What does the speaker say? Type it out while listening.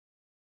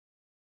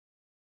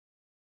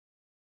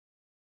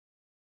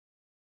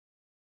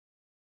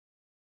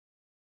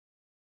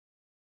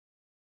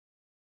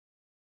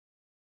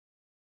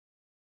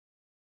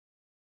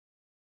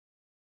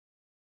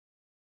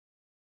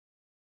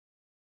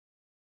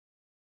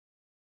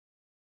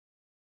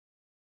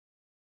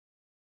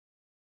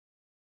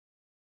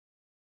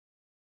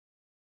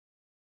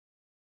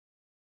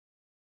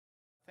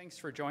Thanks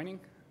for joining.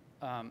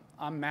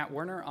 I'm Matt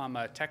Werner. I'm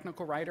a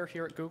technical writer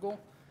here at Google.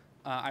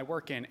 I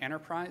work in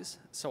enterprise,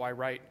 so I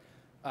write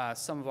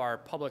some of our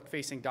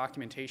public-facing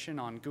documentation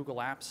on Google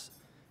Apps,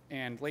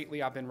 and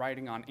lately I've been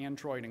writing on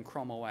Android and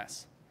Chrome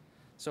OS.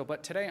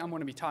 But today I'm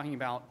going to be talking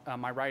about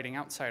my writing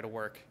outside of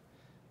work,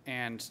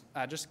 and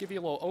just give you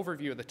a little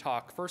overview of the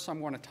talk. First,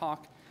 I'm going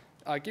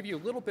to give you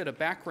a little bit of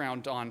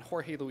background on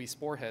Jorge Luis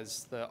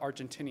Borges, the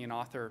Argentinian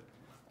author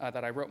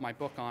that I wrote my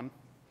book on.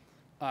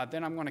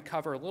 Then I'm going to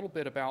cover a little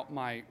bit about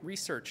my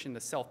research into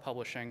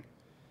self-publishing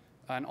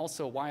and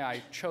also why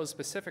I chose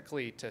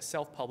specifically to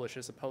self-publish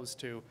as opposed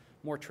to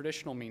more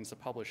traditional means of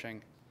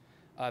publishing.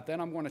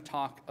 Then I'm going to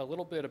talk a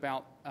little bit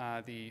about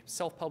the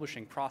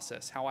self-publishing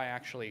process, how I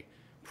actually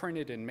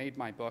printed and made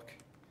my book.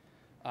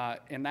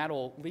 And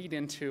that'll lead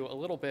into a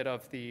little bit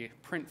of the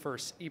print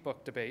versus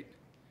ebook debate.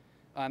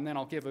 And then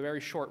I'll give a very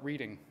short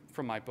reading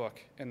from my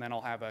book, and then I'll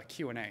have a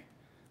Q&A.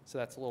 So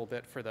that's a little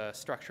bit for the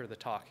structure of the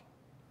talk.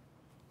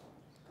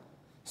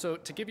 So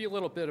to give you a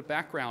little bit of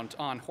background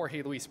on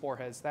Jorge Luis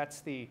Borges, that's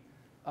the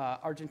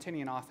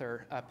Argentinian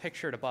author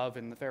pictured above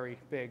in the very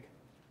big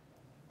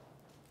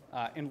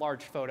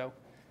enlarged photo.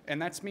 And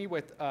that's me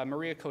with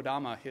Maria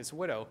Kodama, his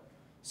widow.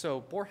 So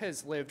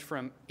Borges lived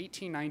from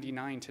 1899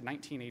 to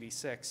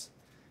 1986,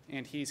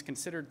 and he's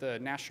considered the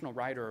national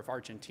writer of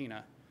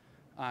Argentina.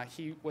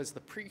 He was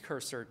the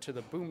precursor to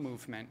the boom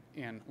movement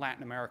in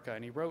Latin America,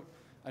 and he wrote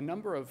a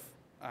number of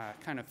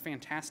kind of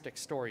fantastic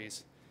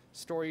stories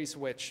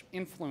which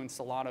influenced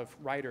a lot of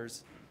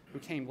writers who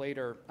came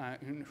later,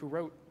 who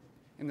wrote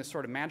in this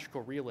sort of magical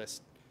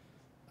realist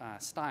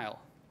style.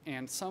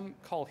 And some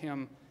call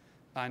him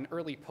an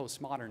early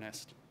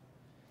postmodernist.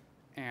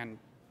 And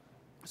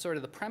sort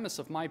of the premise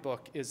of my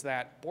book is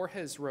that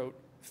Borges wrote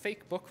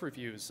fake book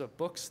reviews of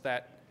books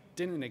that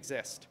didn't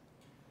exist.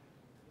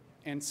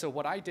 And so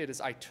what I did is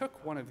I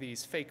took one of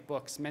these fake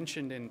books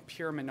mentioned in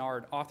Pierre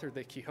Menard, author of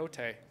the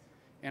Quixote,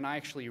 and I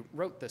actually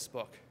wrote this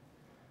book.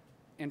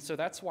 And so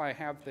that's why I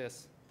have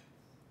this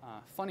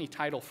funny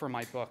title for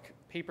my book,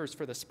 Papers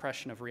for the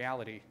Suppression of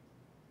Reality,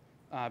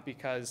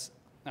 because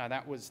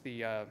that was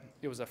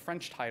it was a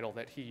French title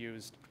that he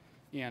used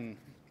in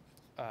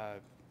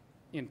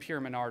Pierre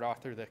Menard,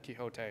 author of the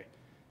Quixote.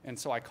 And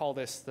so I call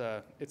this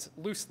it's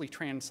loosely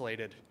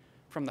translated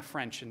from the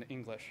French into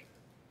English.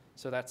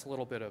 So that's a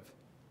little bit of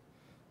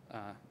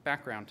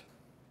background.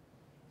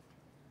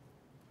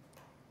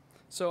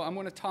 So I'm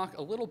going to talk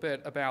a little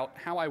bit about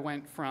how I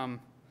went from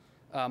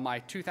my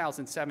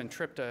 2007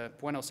 trip to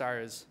Buenos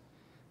Aires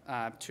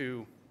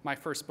to my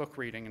first book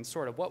reading and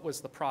sort of what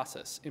was the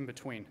process in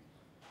between.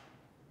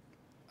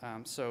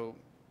 So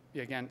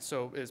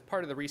as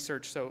part of the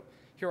research, so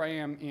here I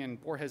am in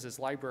Borges's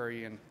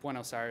library in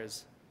Buenos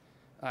Aires.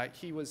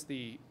 He was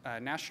the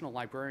national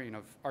librarian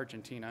of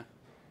Argentina.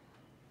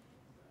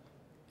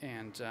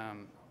 And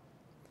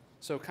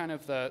so kind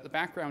of the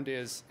background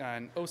is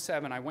in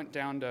 2007, I went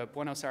down to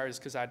Buenos Aires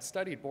because I'd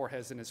studied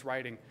Borges and his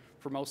writing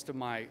for most of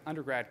my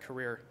undergrad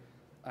career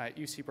at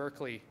UC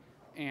Berkeley.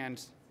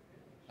 And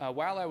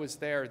while I was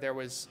there,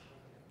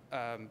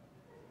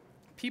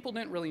 people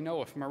didn't really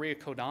know if Maria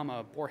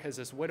Kodama,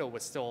 Borges' widow,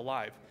 was still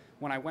alive.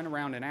 When I went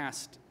around and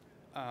asked,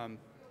 and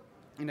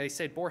they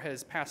said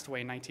Borges passed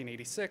away in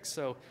 1986,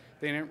 so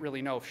they didn't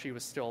really know if she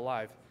was still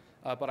alive.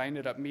 But I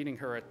ended up meeting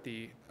her at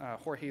the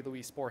Jorge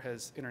Luis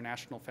Borges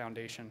International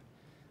Foundation,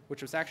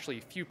 which was actually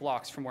a few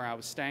blocks from where I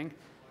was staying.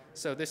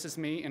 So this is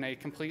me in a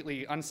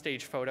completely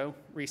unstaged photo,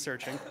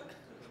 researching.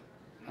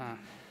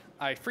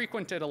 I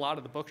frequented a lot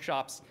of the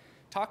bookshops,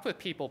 talked with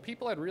people.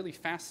 People had really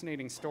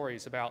fascinating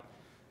stories about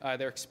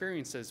their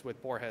experiences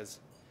with Borges.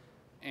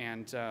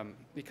 And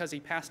because he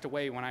passed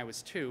away when I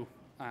was 2,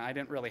 I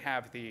didn't really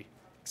have the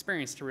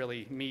experience to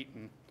really meet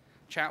and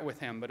chat with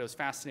him, but it was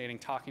fascinating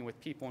talking with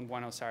people in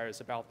Buenos Aires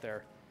about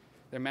their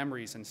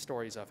memories and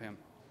stories of him.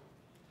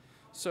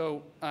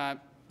 So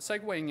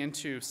segueing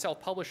into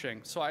self-publishing,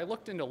 so I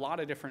looked into a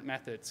lot of different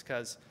methods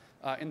because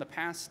in the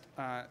past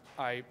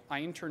I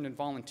interned and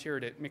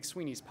volunteered at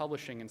McSweeney's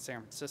Publishing in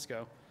San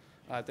Francisco.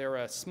 They're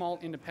a small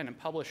independent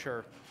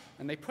publisher,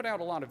 and they put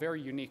out a lot of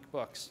very unique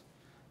books.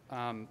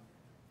 I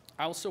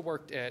also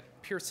worked at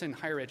Pearson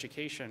Higher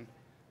Education,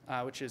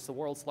 which is the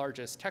world's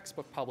largest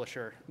textbook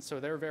publisher. So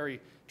they're a very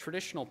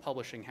traditional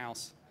publishing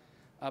house.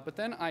 But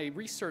then I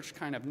researched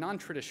kind of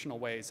non-traditional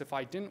ways. If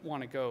I didn't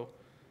want to go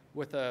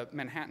with a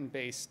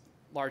Manhattan-based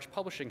large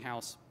publishing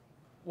house,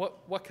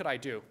 what could I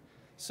do?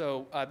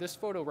 So this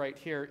photo right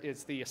here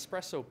is the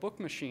Espresso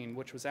book machine,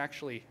 which was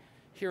actually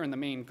here in the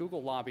main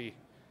Google lobby,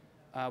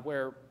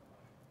 where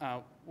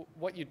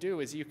what you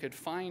do is you could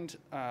find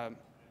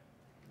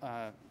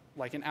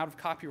like an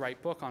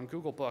out-of-copyright book on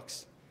Google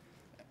Books,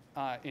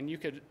 and you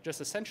could just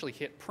essentially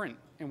hit print,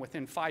 and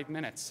within 5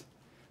 minutes,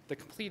 the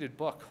completed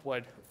book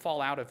would fall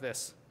out of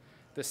this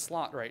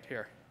slot right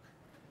here.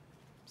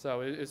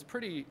 So it was a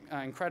pretty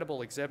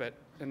incredible exhibit.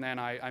 And then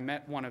I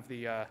met one of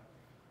the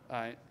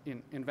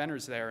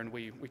inventors there, and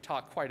we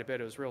talked quite a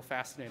bit. It was real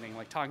fascinating,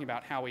 like talking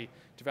about how we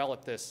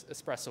developed this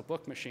Espresso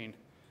book machine.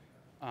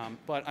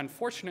 But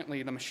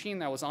unfortunately, the machine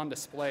that was on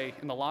display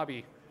in the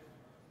lobby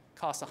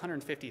costs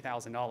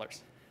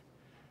 $150,000.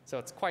 So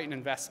it's quite an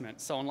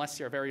investment. So unless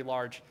you're a very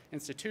large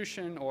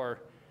institution or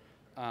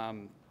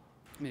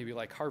maybe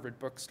like Harvard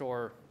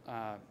Bookstore,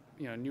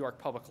 New York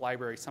Public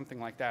Library, something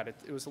like that,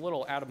 it was a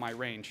little out of my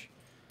range.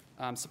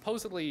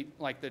 Supposedly,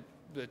 like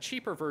the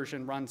cheaper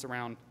version runs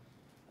around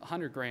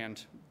 100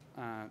 grand,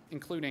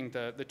 including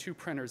the 2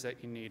 printers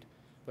that you need,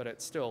 but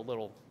it's still a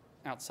little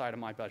outside of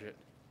my budget.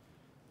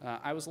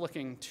 I was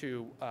looking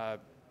to,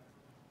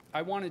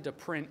 I wanted to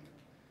print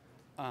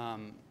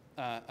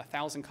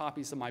 1,000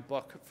 copies of my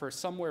book for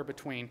somewhere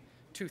between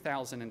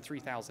 $2,000 and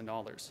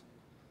 $3,000.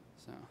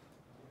 So,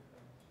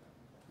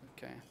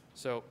 okay,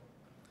 so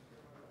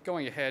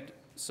going ahead,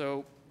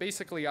 so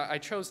basically I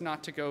chose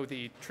not to go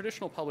the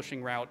traditional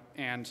publishing route,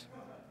 and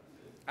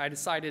I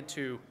decided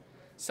to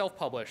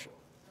self-publish.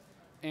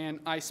 And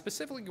I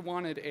specifically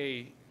wanted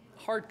a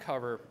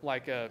hardcover,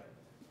 like a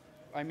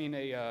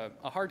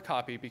hard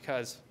copy,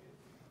 because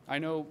I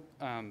know,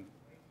 and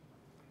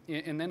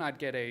then I'd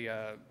get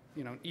an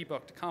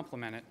ebook to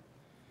complement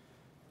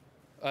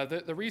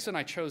it. The reason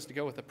I chose to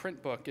go with a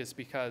print book is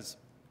because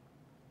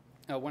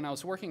when I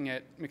was working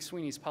at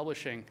McSweeney's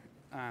Publishing,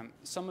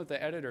 some of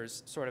the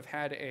editors sort of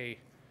had a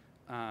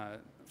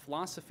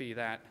philosophy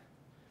that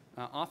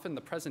often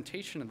the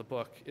presentation of the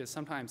book is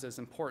sometimes as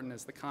important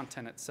as the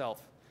content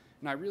itself.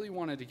 And I really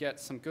wanted to get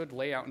some good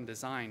layout and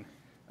design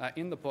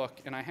in the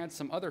book, and I had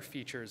some other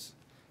features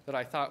that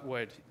I thought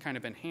would kind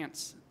of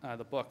enhance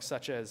the book,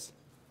 such as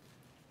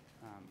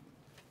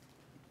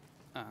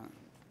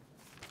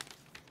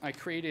I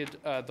created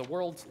the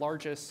world's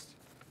largest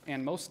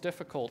and most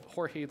difficult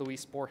Jorge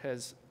Luis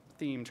Borges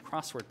themed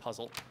crossword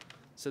puzzle.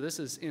 So this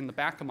is in the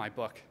back of my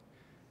book.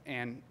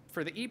 And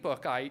for the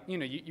ebook,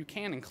 you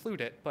can include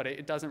it, but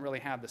it doesn't really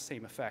have the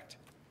same effect.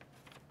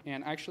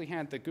 And I actually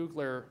had the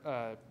Googler,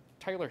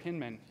 Tyler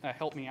Hinman,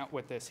 help me out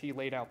with this. He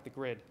laid out the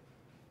grid,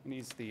 and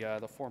he's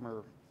the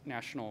former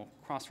national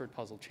crossword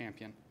puzzle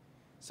champion.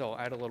 So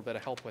I had a little bit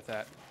of help with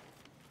that.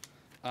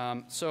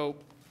 So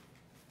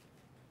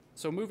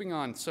moving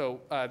on,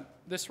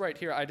 this right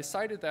here, I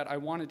decided that I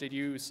wanted to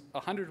use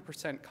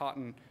 100%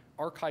 cotton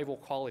archival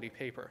quality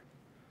paper,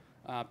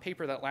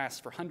 paper that lasts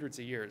for hundreds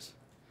of years.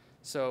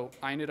 So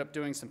I ended up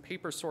doing some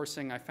paper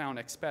sourcing. I found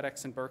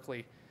Expedix in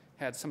Berkeley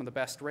had some of the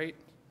best rate.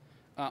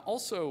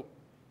 Also,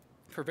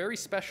 for very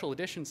special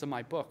editions of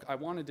my book, I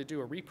wanted to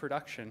do a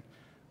reproduction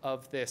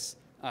of this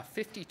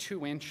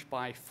 52-inch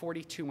by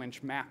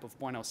 42-inch map of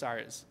Buenos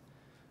Aires,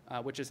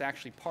 which is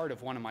actually part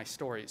of one of my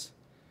stories.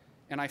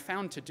 And I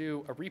found to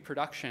do a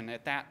reproduction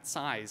at that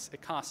size,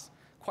 it costs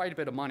quite a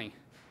bit of money.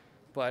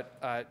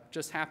 But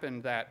just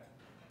happened that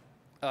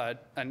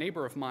a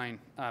neighbor of mine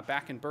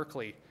back in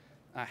Berkeley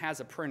has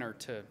a printer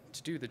to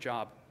do the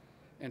job.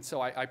 And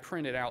so I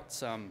printed out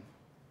some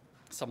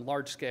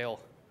large-scale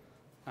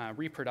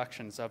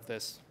reproductions of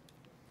this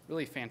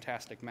really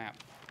fantastic map.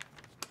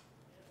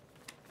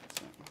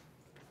 So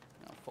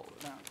I'll fold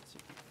it out.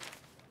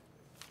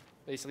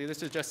 Basically,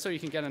 this is just so you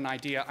can get an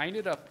idea. I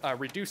ended up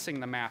reducing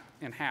the map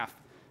in half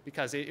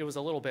because it was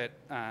a little bit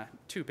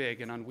too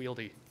big and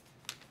unwieldy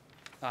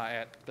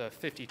at the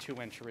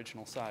 52-inch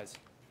original size.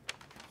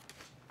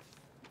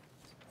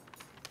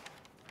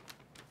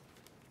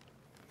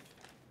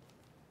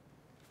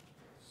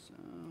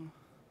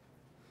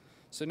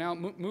 So now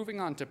moving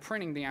on to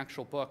printing the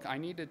actual book, I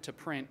needed to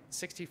print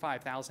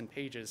 65,000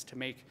 pages to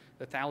make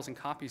the 1,000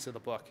 copies of the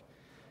book.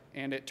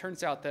 And it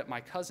turns out that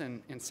my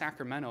cousin in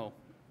Sacramento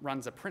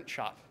runs a print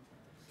shop.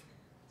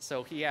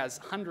 So he has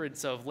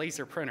hundreds of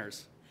laser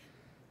printers.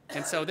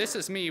 And so this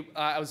is me.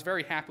 I was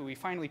very happy. We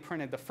finally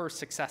printed the first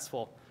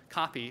successful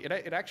copy.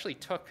 It actually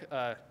took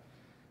a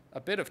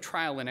bit of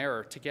trial and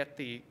error to get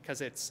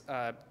because it's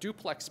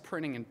duplex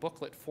printing in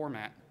booklet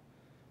format.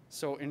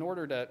 So in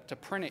order to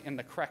print it in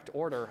the correct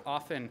order,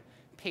 often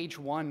page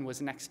 1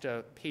 was next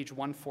to page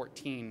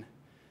 114.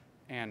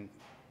 And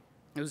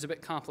it was a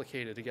bit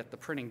complicated to get the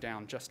printing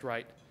down just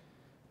right.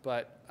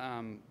 But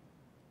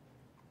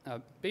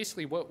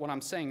basically what I'm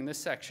saying in this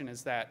section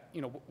is that,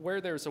 where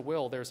there's a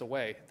will, there's a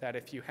way. That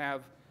if you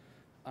have,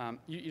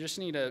 you just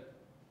need to,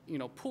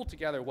 pull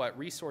together what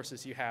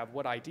resources you have,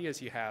 what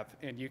ideas you have,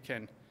 and you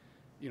can,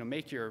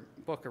 make your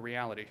book a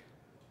reality.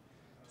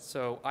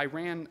 So I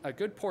ran a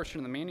good portion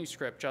of the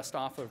manuscript just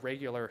off of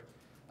regular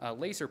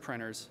laser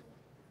printers.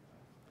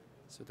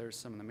 So there's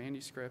some of the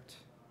manuscript.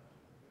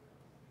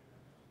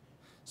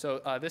 So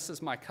this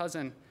is my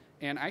cousin,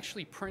 and I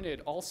actually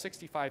printed all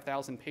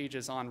 65,000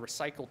 pages on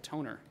recycled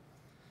toner.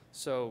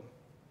 So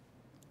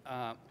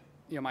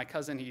my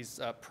cousin, he's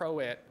a pro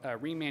at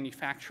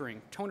remanufacturing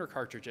toner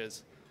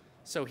cartridges.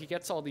 So he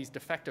gets all these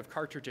defective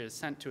cartridges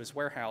sent to his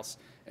warehouse,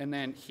 and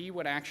then he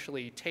would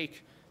actually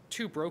take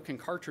 2 broken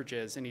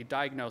cartridges and he'd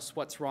diagnose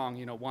what's wrong.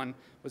 One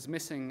was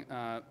missing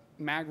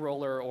mag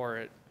roller,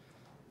 or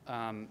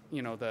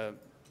the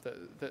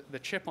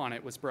chip on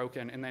it was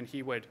broken, and then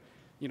he would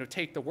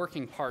take the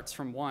working parts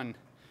from one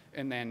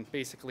and then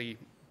basically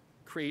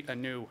create a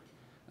new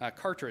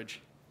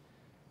cartridge.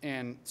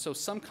 And so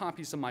some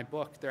copies of my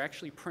book, they're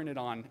actually printed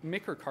on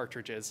Micker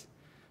cartridges.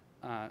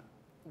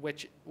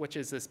 which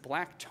is this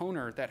black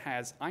toner that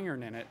has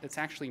iron in it. It's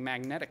actually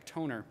magnetic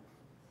toner,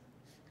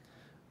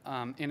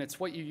 and it's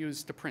what you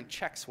use to print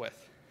checks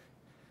with.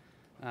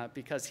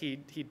 Because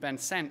he'd been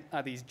sent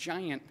these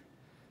giant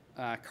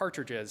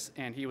cartridges,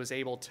 and he was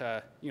able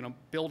to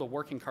build a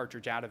working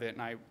cartridge out of it,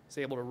 and I was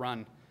able to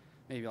run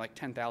maybe like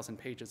 10,000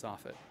 pages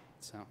off it.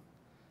 So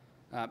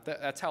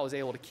that's how I was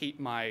able to keep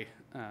my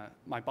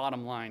my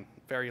bottom line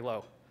very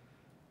low.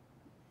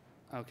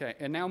 Okay,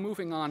 and now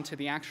moving on to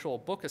the actual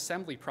book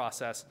assembly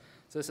process.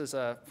 So this is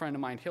a friend of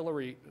mine,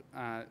 Hillary.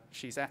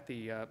 She's at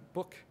the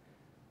book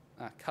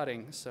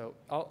cutting. So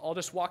I'll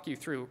just walk you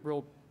through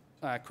real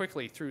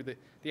quickly through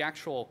the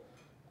actual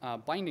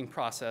binding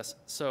process.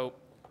 So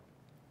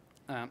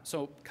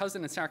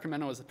cousin in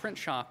Sacramento is a print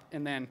shop,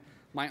 and then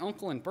my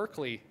uncle in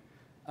Berkeley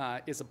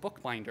is a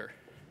bookbinder.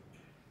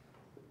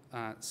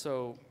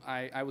 So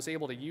I was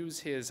able to use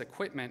his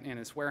equipment in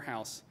his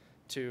warehouse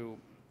to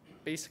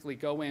basically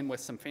go in with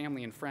some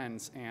family and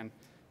friends and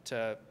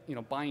to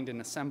bind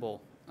and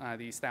assemble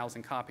these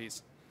 1,000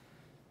 copies.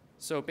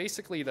 So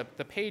basically the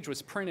page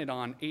was printed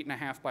on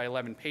 8.5 by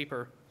 11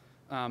 paper,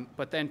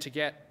 but then to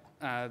get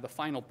the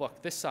final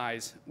book this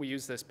size, we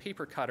used this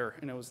paper cutter,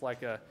 and it was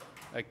like a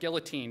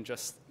guillotine,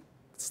 just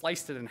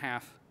sliced it in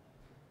half.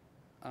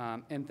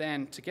 And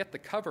then to get the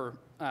cover,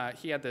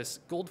 he had this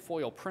gold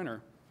foil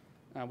printer,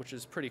 which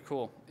is pretty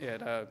cool.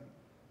 It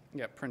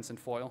prints in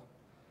foil.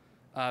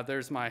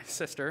 There's my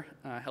sister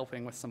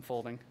helping with some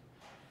folding.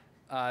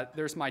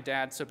 There's my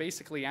dad. So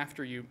basically,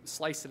 after you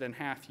slice it in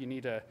half, you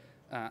need to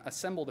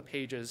assemble the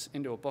pages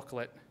into a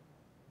booklet.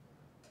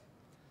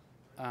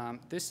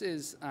 This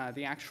is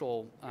the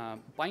actual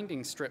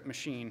binding strip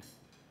machine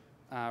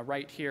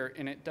right here,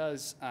 and it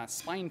does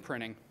spine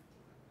printing.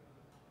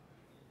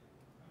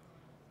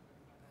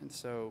 And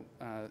so,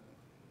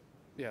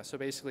 so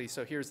basically,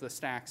 so here's the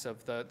stacks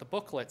of the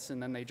booklets,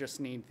 and then they just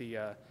need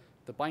the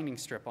binding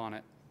strip on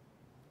it.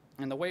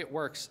 And the way it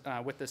works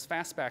with this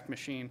fastback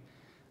machine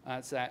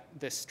is that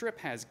this strip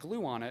has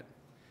glue on it,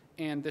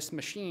 and this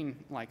machine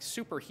like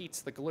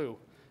superheats the glue,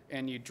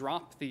 and you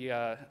drop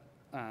the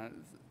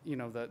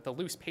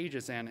loose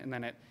pages in, and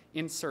then it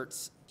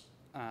inserts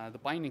the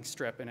binding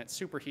strip, and it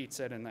superheats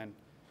it, and then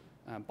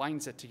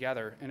binds it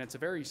together, and it's a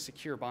very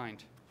secure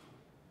bind.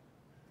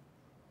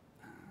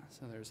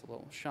 So there's a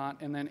little shot,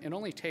 and then it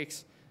only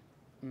takes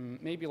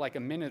maybe like a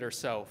minute or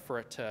so for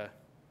it to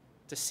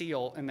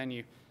seal, and then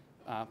you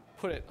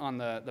put it on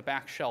the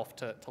back shelf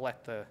to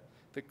let the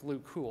glue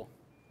cool.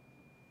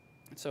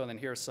 So then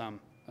here's some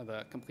of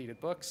the completed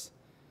books.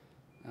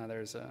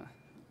 There's a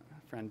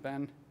friend,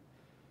 Ben.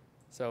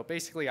 So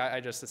basically, I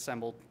just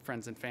assembled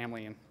friends and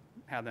family and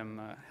had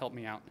them help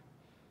me out.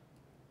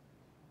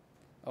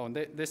 Oh, and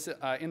this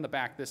in the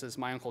back, this is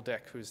my Uncle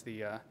Dick, who's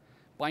the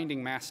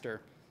binding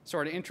master.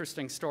 Sort of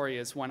interesting story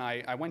is when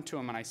I went to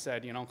him and I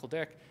said, Uncle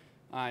Dick,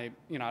 I'd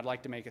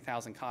like to make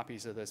 1,000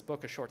 copies of this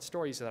book of short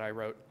stories that I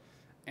wrote.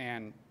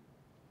 And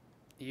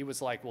he was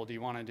like, well, do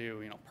you want to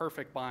do,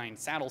 perfect bind,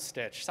 saddle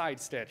stitch, side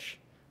stitch,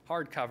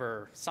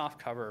 hardcover, soft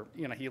cover?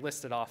 He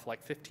listed off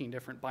like 15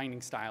 different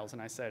binding styles.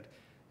 And I said,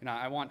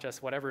 I want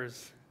just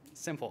whatever's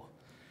simple,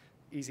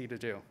 easy to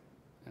do.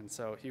 And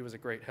so he was a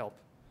great help.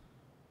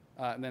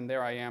 And then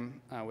there I am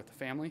with the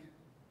family.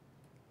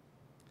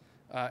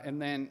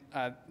 And then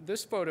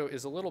this photo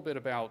is a little bit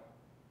about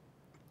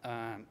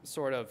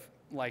sort of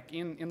like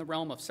in the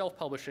realm of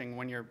self-publishing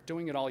when you're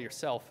doing it all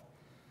yourself.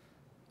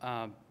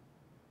 I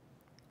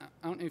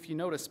don't know if you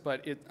noticed,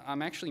 but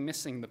I'm actually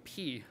missing the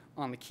P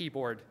on the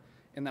keyboard,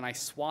 and then I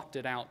swapped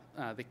it out,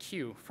 the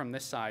Q from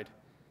this side,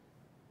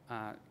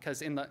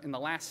 because in the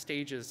last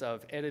stages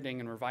of editing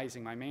and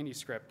revising my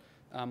manuscript,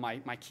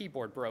 my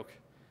keyboard broke,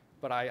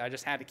 but I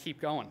just had to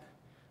keep going.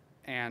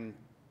 And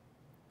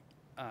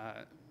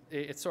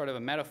it's sort of a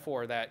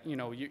metaphor that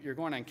you're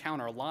going to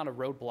encounter a lot of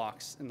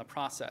roadblocks in the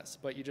process,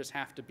 but you just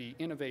have to be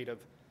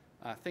innovative,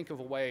 think of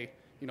a way,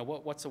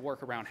 what's a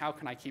workaround, how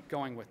can I keep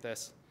going with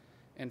this?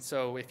 And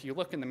so if you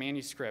look in the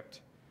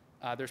manuscript,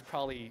 there's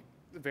probably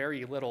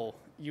very little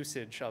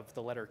usage of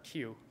the letter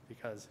Q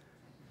because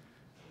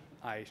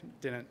I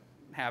didn't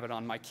have it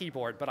on my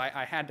keyboard, but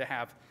I had to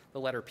have the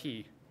letter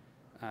P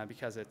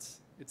because it's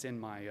in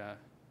my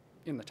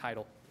in the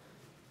title.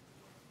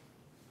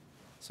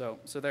 So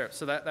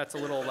that's a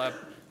little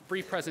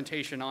brief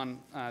presentation on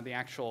the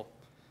actual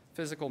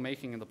physical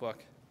making of the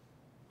book.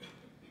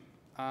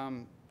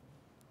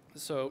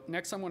 So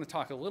next I'm going to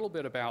talk a little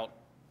bit about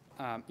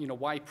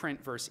why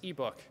print versus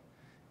ebook.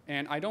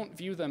 And I don't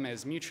view them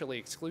as mutually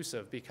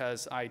exclusive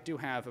because I do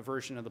have a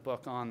version of the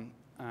book on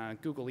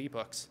Google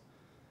eBooks.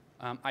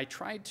 I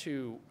tried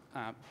to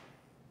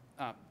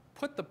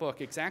put the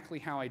book exactly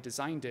how I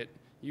designed it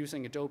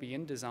using Adobe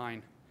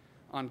InDesign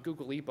on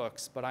Google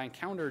eBooks, but I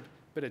encountered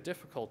a bit of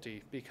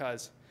difficulty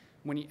because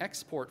when you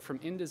export from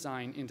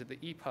InDesign into the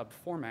EPUB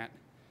format,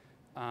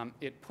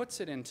 it puts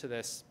it into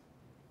this,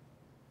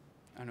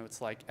 I don't know,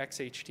 it's like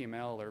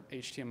XHTML or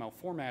HTML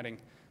formatting,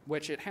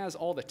 which it has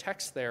all the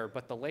text there,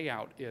 but the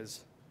layout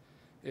is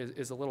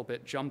a little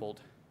bit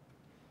jumbled.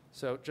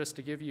 So just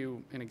to give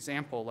you an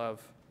example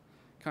of,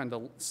 kind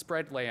of the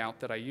spread layout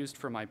that I used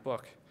for my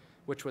book,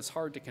 which was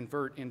hard to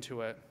convert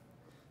into a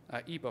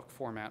ebook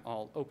format.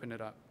 I'll open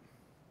it up.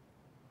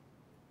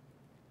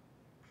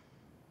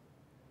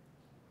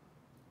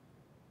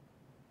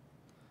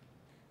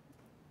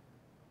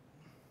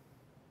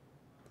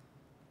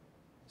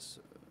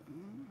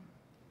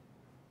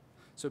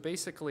 So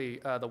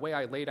basically, the way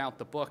I laid out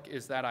the book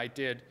is that I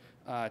did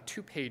a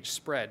 2-page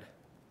spread.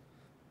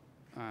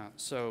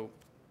 So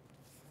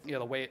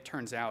the way it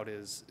turns out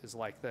is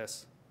like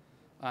this.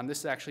 This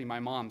is actually my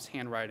mom's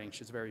handwriting. She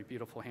has very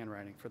beautiful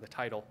handwriting for the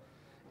title.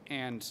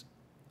 And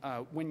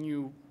when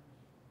you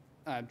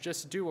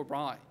just do a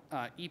raw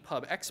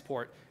EPUB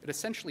export, it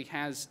essentially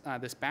has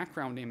this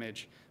background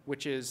image,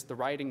 which is the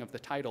writing of the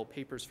title,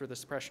 Papers for the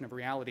Suppression of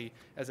Reality,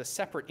 as a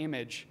separate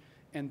image.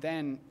 And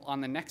then on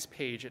the next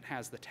page, it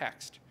has the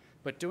text.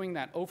 But doing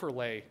that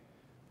overlay,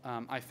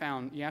 I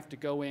found you have to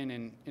go in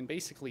and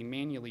basically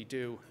manually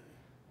do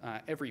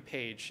every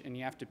page, and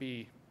you have to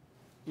be,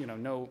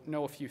 know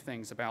a few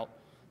things about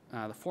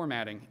the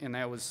formatting, and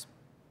that was,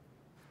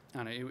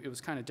 it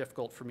was kind of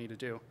difficult for me to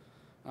do.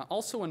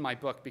 Also in my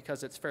book,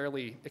 because it's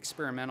fairly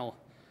experimental,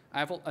 I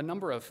have a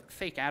number of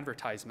fake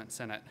advertisements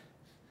in it.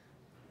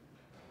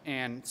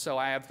 And so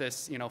I have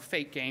this,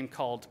 fake game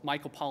called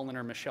Michael Pollan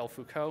or Michel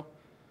Foucault.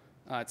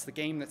 It's the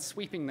game that's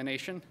sweeping the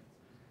nation.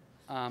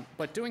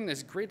 But doing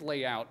this grid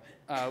layout,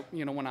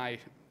 when I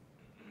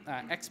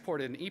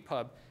exported an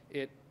EPUB,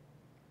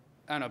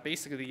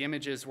 basically the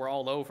images were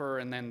all over,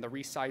 and then the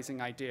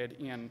resizing I did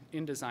in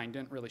InDesign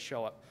didn't really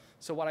show up.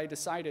 So what I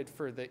decided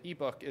for the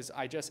ebook is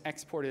I just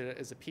exported it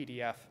as a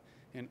PDF,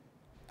 and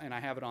I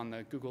have it on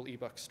the Google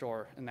ebook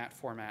store in that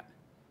format.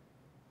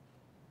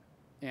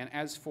 And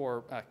as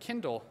for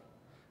Kindle,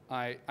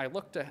 I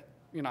looked at,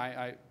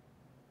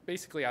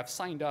 basically I've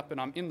signed up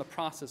and I'm in the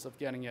process of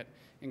getting it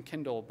in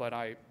Kindle, but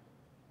I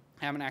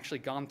haven't actually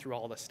gone through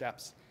all the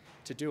steps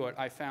to do it.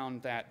 I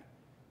found that,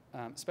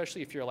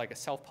 especially if you're like a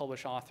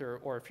self-published author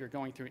or if you're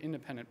going through an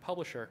independent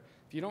publisher,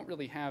 if you don't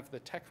really have the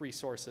tech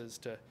resources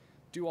to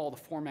do all the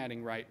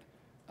formatting right,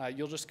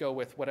 you'll just go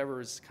with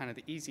whatever is kind of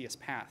the easiest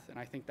path. And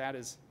I think that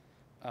is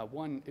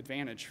one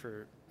advantage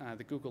for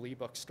the Google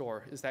ebook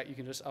store, is that you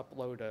can just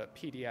upload a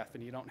PDF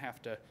and you don't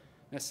have to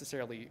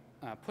necessarily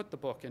put the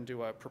book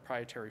into a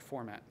proprietary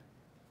format.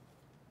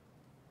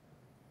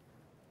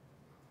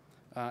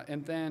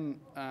 And then,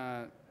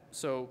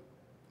 so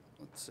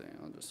let's see,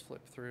 I'll just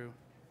flip through.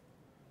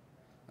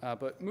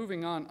 But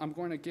moving on, I'm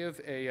going to give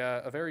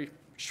a very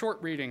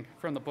short reading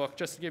from the book,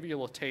 just to give you a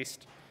little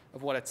taste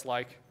of what it's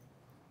like.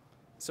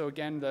 So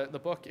again, the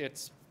book,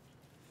 it's,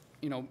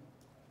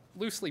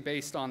 loosely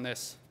based on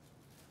this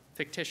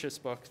fictitious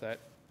book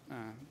that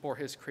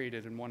Borges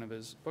created in one of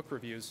his book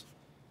reviews.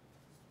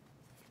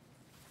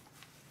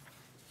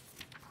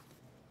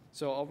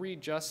 So I'll read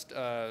just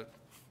a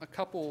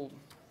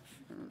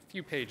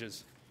few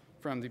pages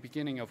from the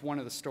beginning of one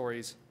of the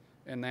stories,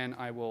 and then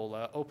I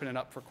will open it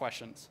up for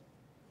questions.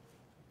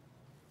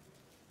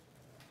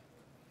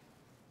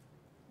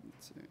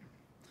 Let's see.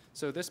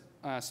 So this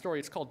story,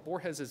 it's called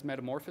Borges's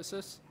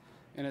Metamorphosis,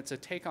 and it's a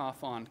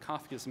takeoff on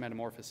Kafka's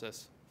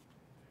Metamorphosis.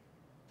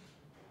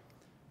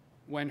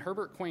 When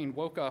Herbert Quain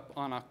woke up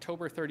on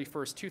October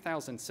 31st,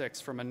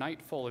 2006, from a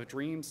night full of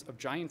dreams of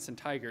giants and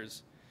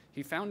tigers,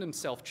 he found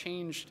himself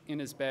changed in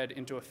his bed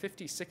into a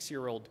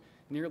 56-year-old,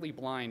 nearly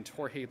blind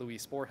Jorge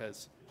Luis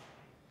Borges.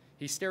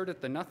 He stared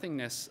at the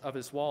nothingness of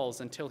his walls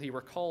until he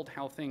recalled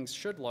how things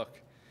should look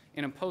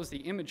and imposed the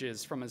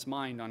images from his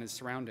mind on his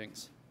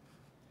surroundings.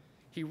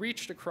 He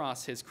reached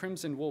across his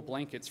crimson wool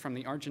blankets from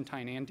the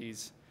Argentine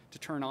Andes to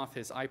turn off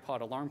his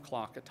iPod alarm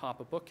clock atop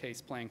a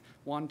bookcase playing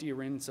Juan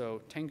D'Arienzo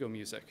tango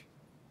music.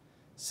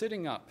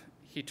 Sitting up,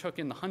 he took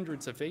in the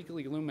hundreds of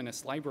vaguely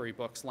luminous library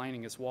books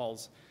lining his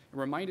walls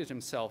and reminded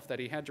himself that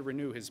he had to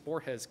renew his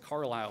Borges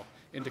Carlyle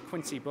into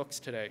Quincy books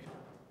today.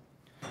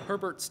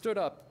 Herbert stood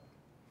up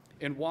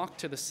and walked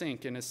to the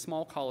sink in his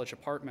small college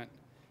apartment,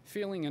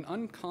 feeling an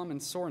uncommon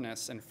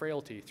soreness and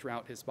frailty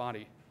throughout his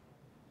body.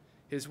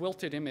 His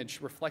wilted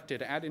image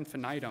reflected ad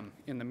infinitum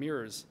in the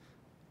mirrors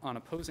on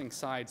opposing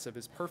sides of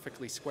his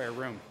perfectly square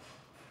room.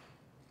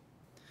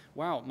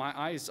 Wow, my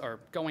eyes are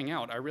going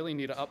out. I really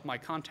need to up my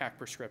contact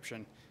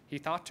prescription, he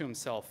thought to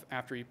himself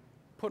after he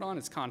put on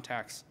his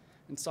contacts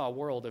and saw a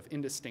world of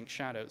indistinct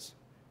shadows.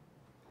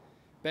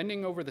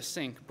 Bending over the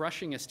sink,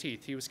 brushing his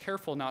teeth, he was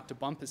careful not to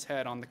bump his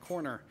head on the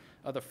corner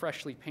of the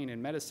freshly painted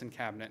medicine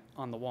cabinet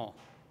on the wall.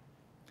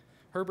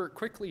 Herbert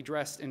quickly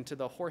dressed into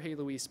the Jorge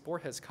Luis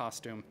Borges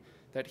costume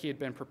that he had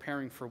been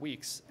preparing for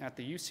weeks at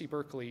the UC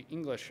Berkeley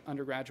English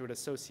Undergraduate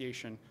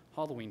Association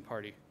Halloween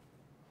party.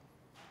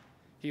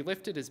 He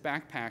lifted his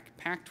backpack,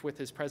 packed with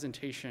his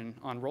presentation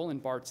on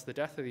Roland Barthes' The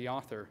Death of the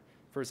Author,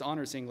 for his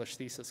honors English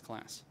thesis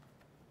class.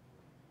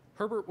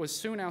 Herbert was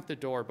soon out the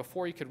door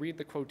before he could read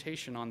the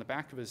quotation on the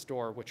back of his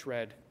door, which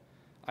read,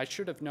 "I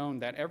should have known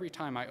that every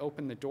time I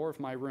open the door of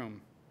my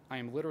room, I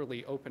am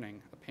literally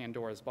opening a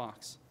Pandora's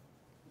box."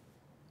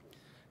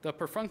 The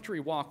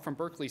perfunctory walk from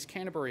Berkeley's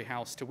Canterbury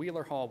House to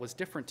Wheeler Hall was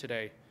different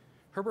today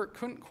Herbert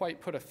couldn't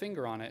quite put a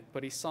finger on it,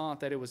 but he saw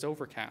that it was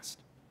overcast.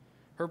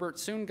 Herbert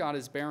soon got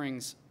his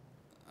bearings,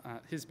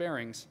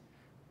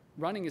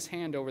 running his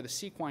hand over the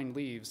sequined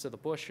leaves of the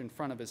bush in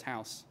front of his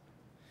house.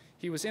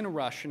 He was in a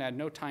rush and had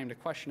no time to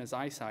question his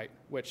eyesight,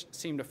 which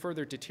seemed to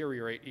further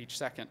deteriorate each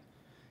second.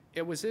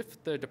 It was as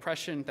if the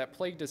depression that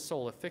plagued his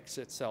soul affixed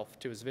itself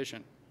to his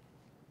vision.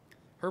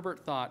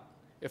 Herbert thought,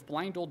 if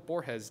blind old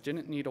Borges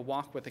didn't need to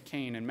walk with a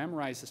cane and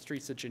memorize the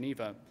streets of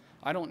Geneva,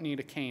 I don't need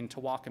a cane to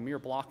walk a mere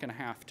block and a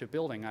half to a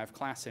building I have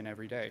class in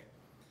every day.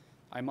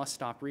 I must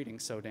stop reading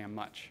so damn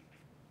much.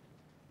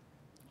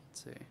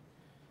 Let's see.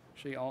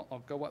 Actually,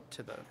 I'll go up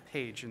to the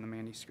page in the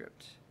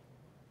manuscript.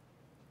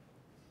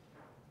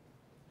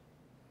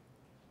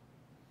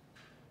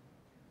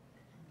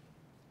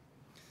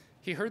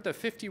 He heard the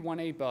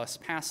 51A bus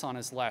pass on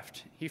his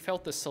left. He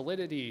felt the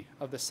solidity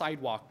of the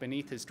sidewalk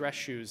beneath his dress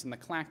shoes and the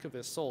clack of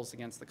his soles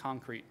against the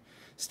concrete.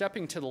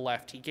 Stepping to the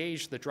left, he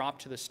gauged the drop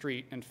to the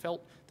street and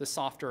felt the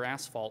softer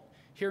asphalt,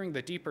 hearing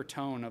the deeper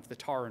tone of the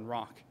tar and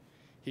rock.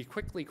 He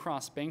quickly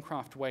crossed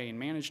Bancroft Way and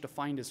managed to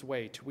find his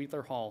way to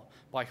Wheeler Hall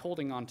by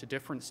holding on to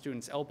different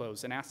students'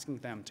 elbows and asking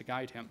them to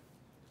guide him.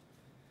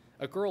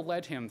 A girl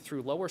led him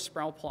through Lower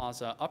Sproul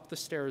Plaza, up the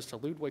stairs to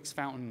Ludwig's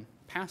Fountain,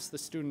 past the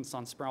students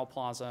on Sproul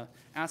Plaza,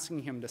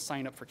 asking him to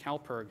sign up for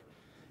CalPERG,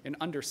 and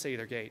under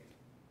Sather Gate.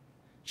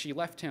 She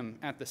left him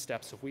at the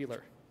steps of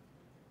Wheeler.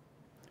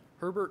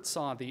 Herbert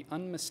saw the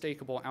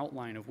unmistakable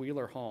outline of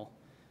Wheeler Hall,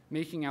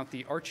 making out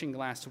the arching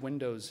glass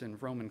windows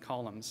and Roman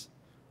columns,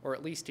 or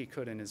at least he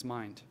could in his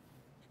mind.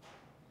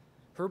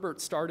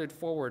 Herbert started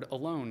forward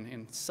alone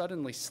and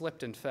suddenly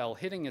slipped and fell,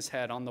 hitting his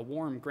head on the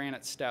warm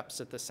granite steps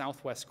at the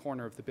southwest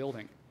corner of the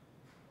building.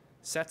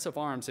 Sets of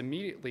arms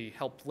immediately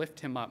helped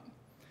lift him up,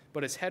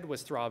 but his head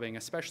was throbbing,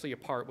 especially a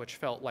part which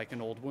felt like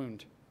an old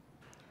wound.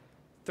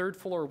 Third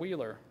floor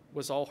Wheeler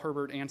was all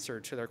Herbert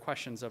answered to their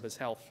questions of his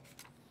health.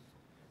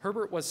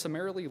 Herbert was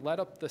summarily led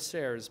up the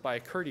stairs by a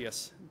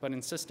courteous but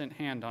insistent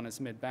hand on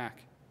his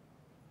mid-back.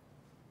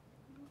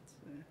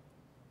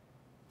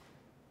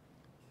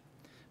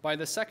 By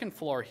the second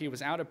floor, he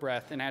was out of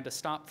breath and had to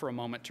stop for a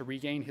moment to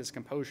regain his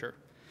composure.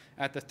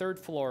 At the third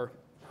floor,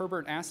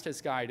 Herbert asked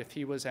his guide if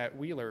he was at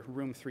Wheeler,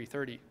 room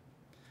 330.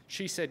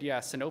 She said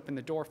yes and opened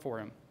the door for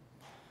him.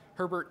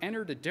 Herbert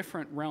entered a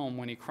different realm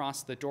when he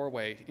crossed the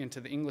doorway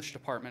into the English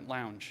department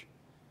lounge.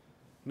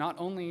 Not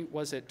only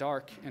was it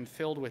dark and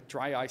filled with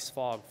dry ice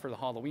fog for the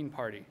Halloween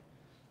party,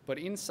 but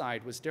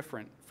inside was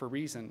different for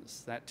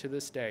reasons that to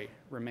this day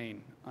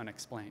remain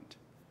unexplained.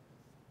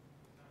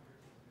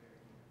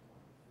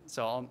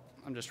 So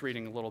I'm just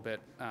reading a little bit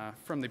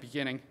from the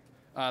beginning.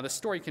 The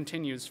story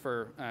continues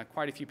for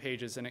quite a few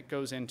pages, and it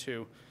goes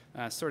into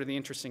sort of the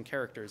interesting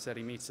characters that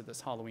he meets at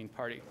this Halloween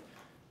party,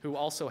 who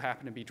also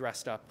happen to be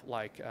dressed up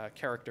like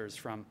characters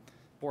from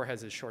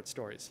Borges' short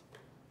stories.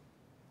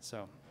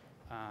 So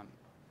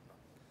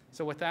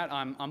with that,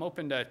 I'm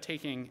open to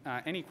taking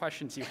any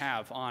questions you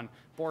have on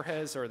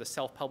Borges or the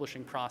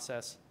self-publishing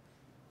process,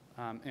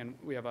 and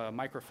we have a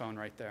microphone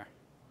right there.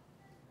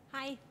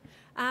 Hi.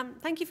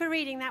 Thank you for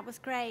reading. That was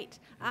great.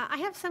 I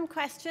have some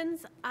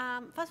questions.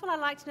 First of all,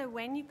 I'd like to know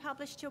when you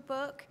published your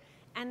book,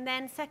 and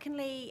then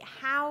secondly,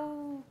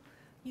 how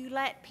you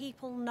let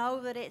people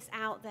know that it's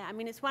out there. I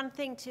mean, it's one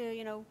thing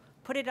to,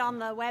 put it on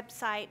the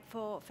website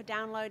for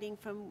downloading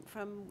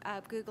from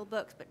Google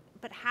Books,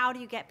 but how do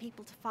you get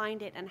people to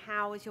find it, and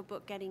how is your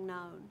book getting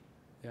known?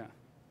 Yeah.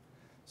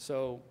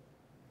 So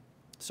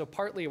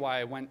partly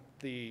why I went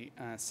the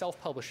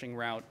self-publishing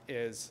route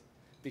is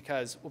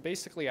because, well,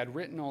 basically I'd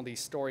written all these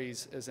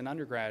stories as an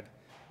undergrad,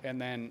 and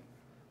then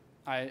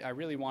I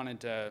really wanted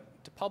to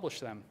publish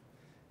them.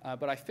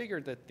 But I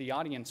figured that the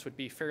audience would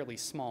be fairly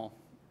small.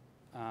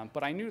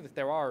 But I knew that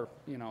there are,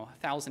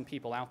 1,000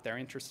 people out there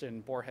interested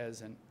in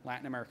Borges and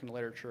Latin American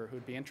literature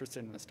who'd be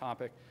interested in this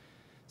topic.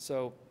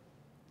 So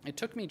it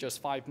took me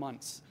just 5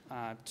 months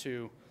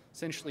to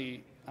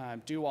essentially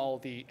do all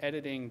the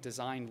editing,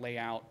 design,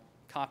 layout,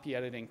 copy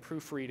editing,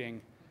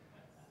 proofreading,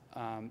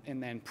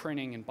 and then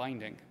printing and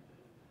binding.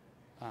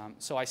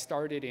 So I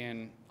started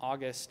in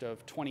August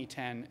of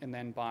 2010, and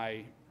then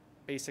by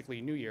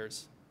basically New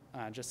Year's,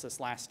 just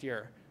this last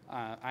year,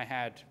 I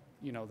had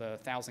the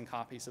 1,000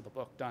 copies of the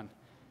book done.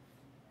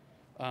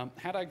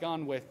 Had I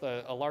gone with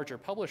a larger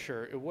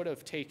publisher, it would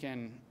have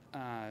taken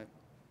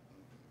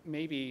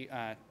maybe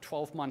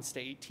 12 months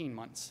to 18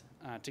 months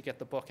to get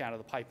the book out of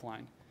the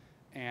pipeline.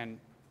 And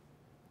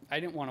I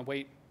didn't want to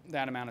wait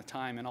that amount of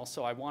time, and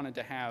also I wanted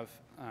to have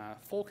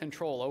full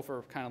control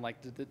over kind of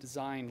like the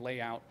design,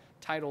 layout,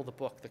 title of the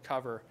book, the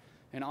cover.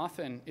 And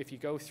often, if you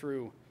go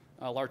through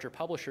a larger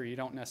publisher, you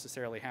don't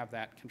necessarily have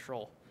that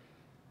control.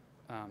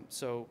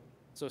 So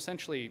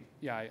essentially,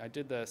 yeah, I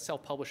did the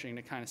self-publishing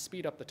to kind of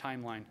speed up the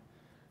timeline.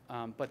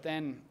 But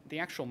then the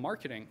actual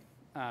marketing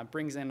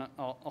brings in a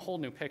whole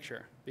new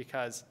picture,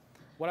 because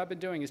what I've been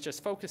doing is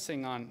just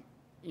focusing on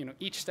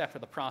each step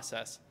of the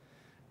process.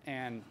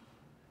 And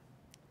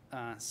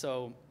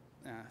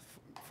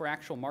for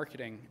actual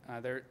marketing,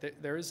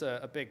 there is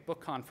a big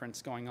book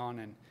conference going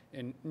on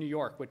in New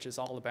York, which is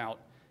all about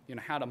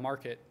how to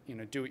market,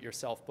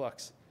 do-it-yourself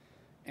books.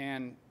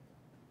 And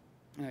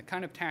the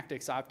kind of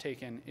tactics I've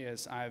taken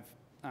is I've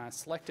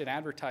selected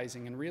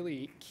advertising in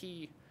really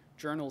key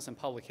journals and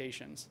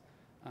publications.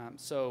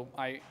 So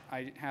I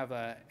have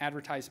an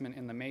advertisement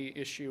in the May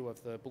issue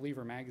of the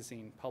Believer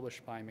magazine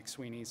published by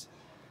McSweeney's,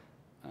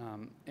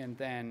 and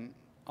then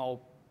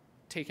I'll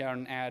take out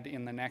an ad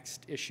in the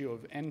next issue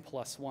of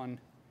N+1,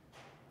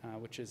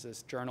 which is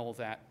this journal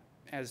that,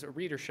 as a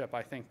readership,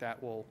 I think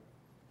that will,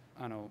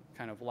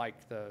 kind of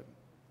like the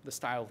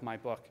style of my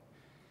book.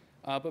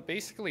 But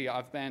basically,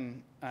 I've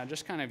been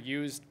just kind of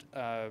used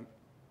the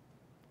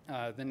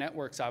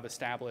networks I've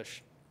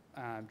established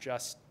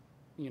just,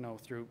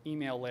 through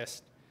email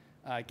list,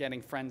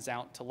 getting friends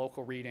out to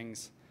local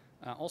readings,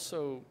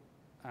 also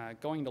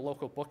going to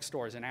local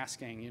bookstores and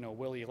asking,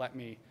 will you let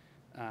me,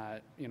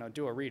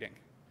 do a reading?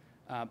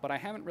 But I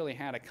haven't really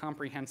had a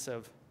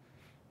comprehensive,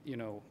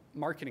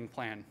 marketing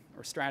plan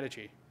or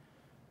strategy.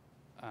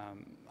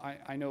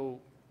 I know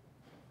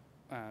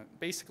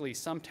basically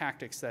some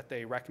tactics that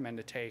they recommend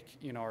to take,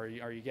 are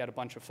you get a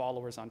bunch of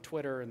followers on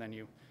Twitter and then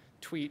you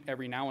tweet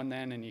every now and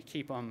then and you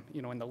keep them,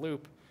 in the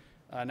loop.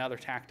 Another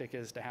tactic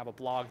is to have a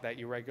blog that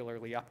you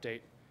regularly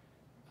update.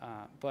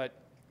 But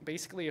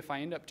basically, if I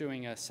end up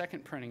doing a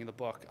second printing of the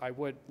book, I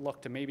would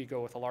look to maybe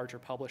go with a larger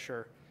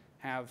publisher,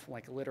 have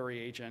like a literary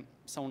agent,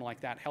 someone like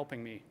that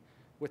helping me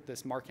with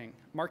this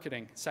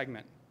marketing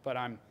segment. But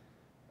I'm,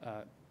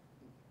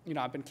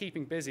 I've been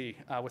keeping busy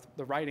with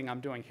the writing I'm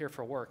doing here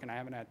for work, and I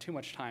haven't had too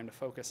much time to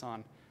focus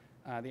on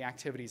the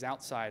activities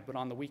outside. But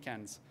on the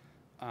weekends,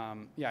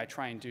 I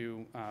try and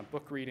do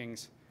book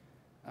readings,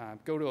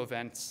 go to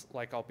events,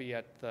 like I'll be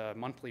at the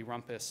monthly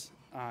Rumpus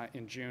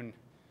in June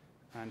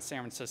in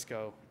San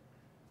Francisco,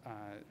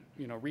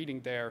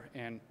 reading there,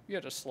 and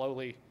just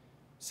slowly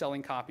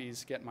selling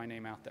copies, getting my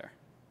name out there.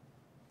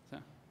 So,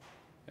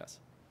 yes.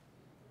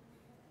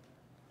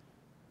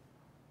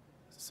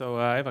 So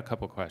I have a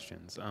couple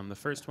questions. The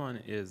first one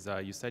is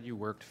you said you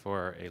worked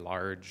for a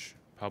large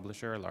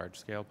publisher, a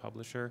large-scale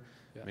publisher.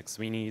 Yeah.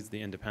 McSweeney's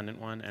the independent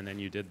one, and then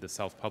you did the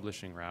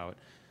self-publishing route.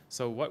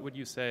 So what would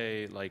you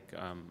say,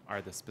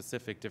 are the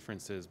specific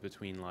differences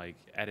between,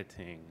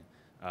 editing,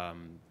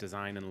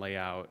 design and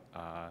layout,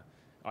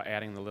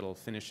 adding the little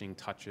finishing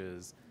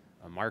touches,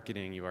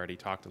 marketing you already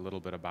talked a little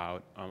bit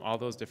about, all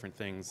those different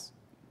things,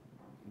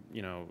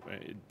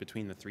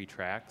 between the three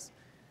tracks.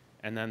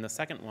 And then the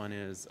second one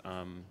is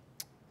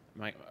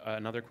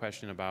another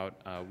question about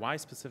why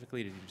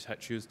specifically did you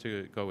choose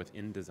to go with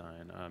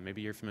InDesign?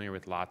 Maybe you're familiar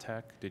with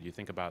LaTeX. Did you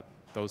think about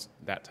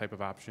that type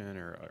of option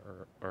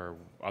or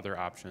other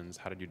options?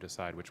 How did you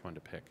decide which one to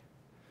pick?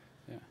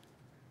 Yeah.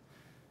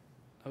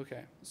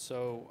 Okay,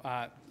 so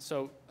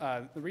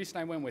the reason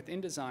I went with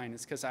InDesign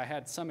is because I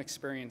had some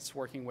experience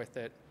working with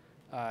it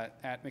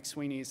at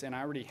McSweeney's, and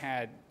I already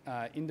had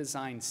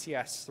InDesign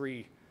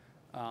CS3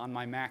 on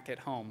my Mac at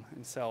home,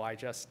 and so I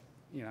just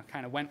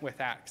kind of went with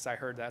that because I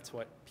heard that's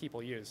what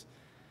people use.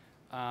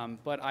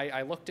 But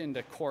I looked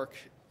into Cork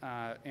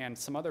and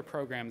some other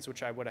programs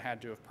which I would have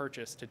had to have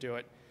purchased to do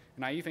it,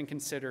 and I even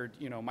considered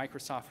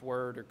Microsoft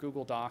Word or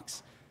Google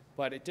Docs.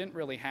 But it didn't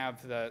really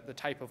have the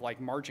type of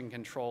margin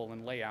control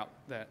and layout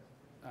that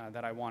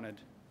I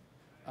wanted.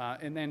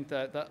 And then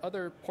the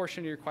other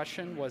portion of your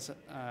question was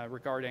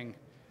regarding,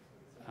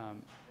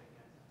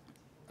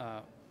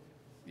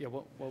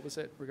 what was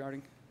it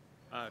regarding?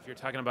 If you're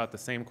talking about the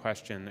same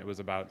question, it was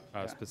about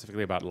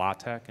specifically about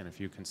LaTeX, and if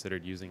you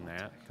considered using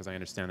that, because I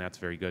understand that's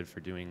very good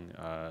for doing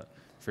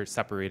for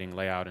separating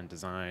layout and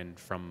design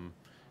from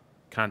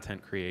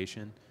content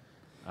creation,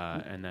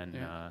 and then.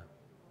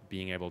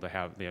 Being able to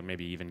have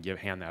maybe even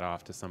hand that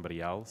off to somebody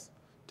else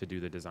to do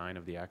the design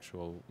of the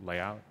actual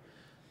layout.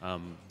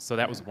 So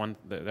that was one.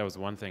 That was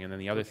one thing, and then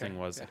the other thing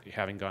was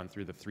having gone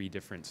through the three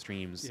different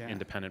streams: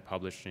 independent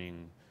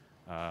publishing,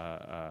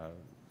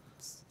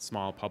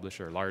 small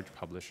publisher, large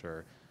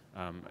publisher,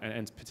 and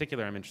in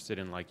particular, I'm interested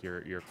in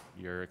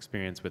your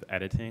experience with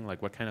editing.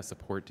 What kind of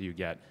support do you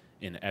get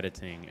in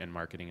editing and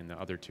marketing in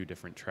the other two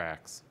different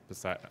tracks,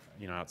 beside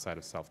outside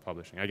of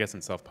self-publishing? I guess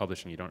in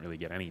self-publishing you don't really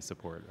get any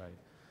support, right?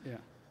 Yeah.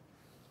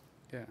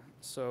 Yeah,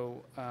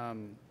 so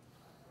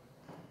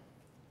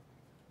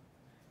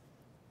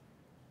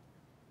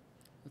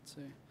let's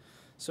see.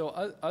 So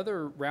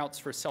other routes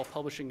for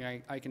self-publishing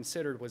I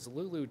considered was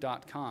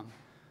Lulu.com,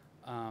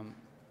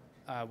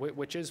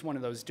 which is one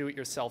of those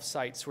do-it-yourself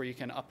sites where you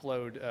can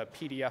upload a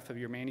PDF of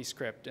your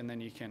manuscript and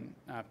then you can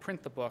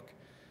print the book.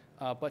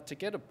 But to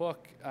get a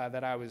book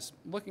that I was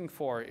looking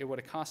for, it would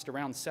have cost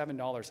around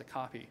 $7 a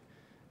copy.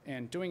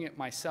 And doing it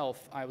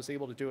myself, I was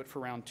able to do it for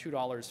around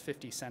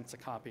 $2.50 a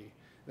copy.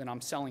 Then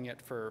I'm selling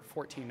it for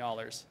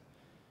 $14.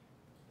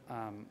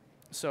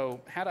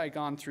 So had I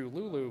gone through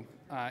Lulu,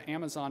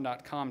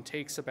 Amazon.com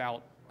takes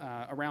about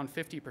around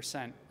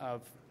 50%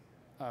 of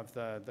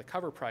the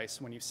cover price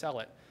when you sell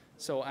it.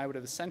 So I would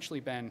have essentially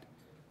been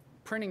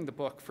printing the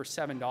book for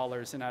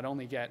 $7, and I'd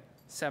only get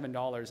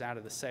 $7 out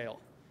of the sale.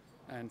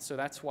 And so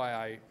that's why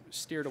I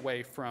steered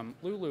away from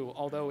Lulu,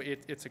 although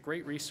it's a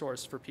great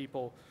resource for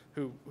people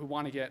who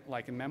want to get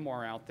like a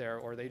memoir out there,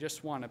 or they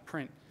just want to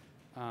print,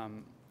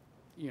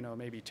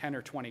 maybe 10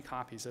 or 20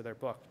 copies of their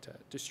book to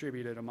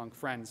distribute it among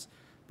friends.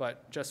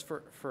 But just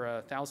for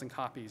 1,000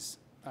 copies,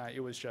 it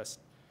was just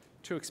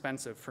too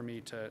expensive for me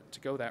to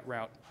go that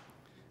route.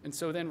 And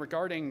so then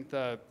regarding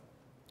the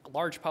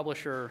large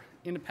publisher,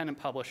 independent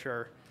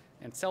publisher,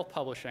 and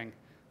self-publishing,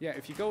 yeah,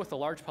 if you go with a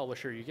large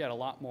publisher, you get a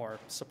lot more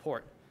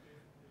support.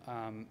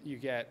 You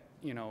get,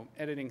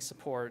 editing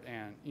support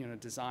and,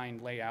 design,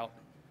 layout.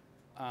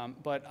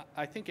 But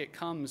I think it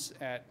comes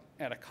at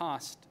a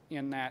cost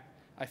in that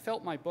I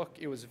felt my book,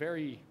 it was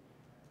very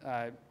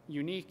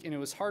unique, and it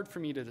was hard for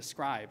me to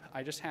describe.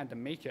 I just had to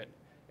make it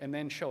and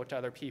then show it to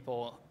other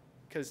people,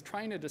 because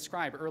trying to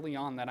describe early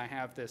on that I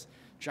have this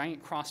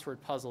giant crossword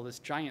puzzle, this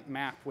giant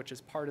map, which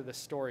is part of the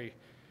story,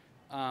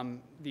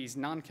 these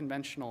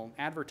non-conventional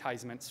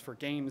advertisements for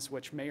games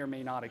which may or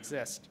may not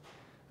exist,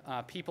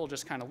 people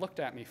just kind of looked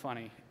at me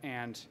funny,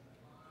 and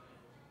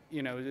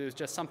it was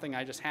just something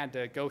I just had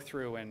to go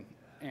through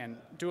and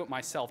do it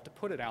myself to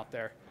put it out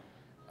there.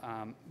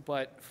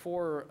 But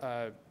for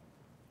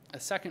a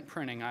second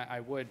printing,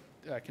 I would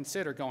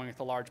consider going with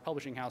a large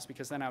publishing house,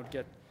 because then I would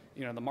get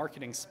the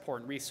marketing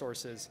support and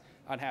resources.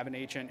 I'd have an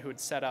agent who would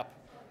set up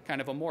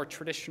kind of a more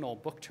traditional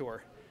book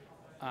tour,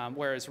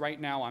 whereas right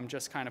now I'm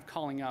just kind of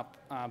calling up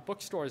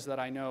bookstores that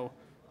I know.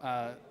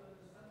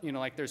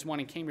 Like there's one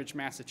in Cambridge,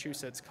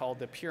 Massachusetts called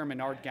the Pierre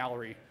Menard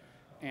Gallery,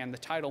 and the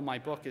title of my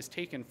book is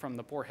taken from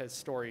the Borges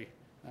story,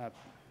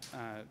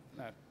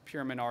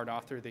 Pierre Menard,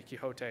 author of the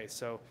Quixote.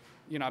 So,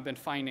 I've been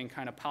finding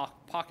kind of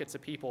pockets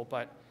of people,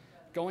 but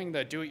going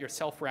the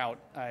do-it-yourself route,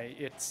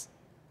 it's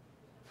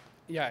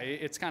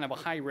kind of a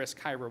high risk,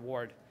 high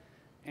reward.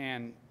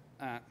 And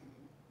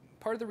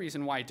part of the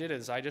reason why I did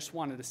it is I just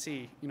wanted to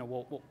see,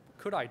 well,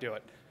 could I do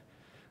it?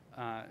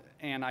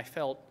 And I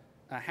felt,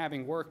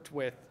 having worked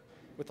with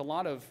a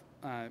lot of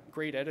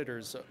great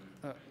editors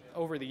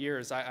over the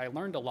years, I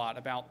learned a lot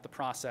about the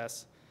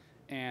process.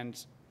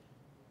 And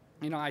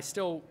I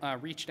still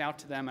reached out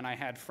to them, and I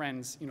had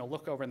friends,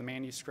 look over the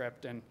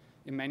manuscript, and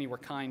many were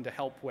kind to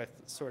help with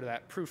sort of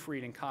that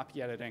proofreading,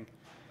 copy editing.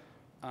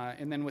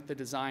 And then with the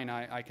design,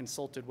 I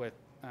consulted with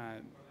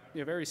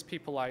various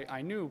people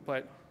I knew,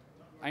 but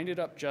I ended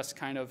up just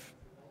kind of,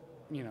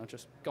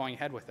 just going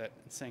ahead with it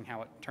and seeing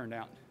how it turned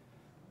out.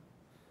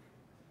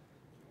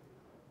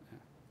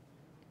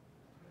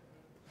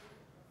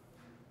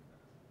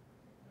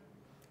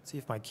 See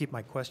if I keep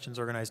my questions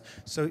organized.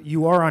 So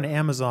you are on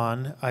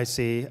Amazon, I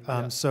see.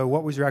 Yeah. So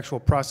what was your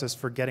actual process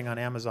for getting on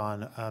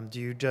Amazon?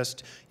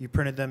 You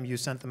printed them, you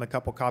sent them a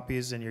couple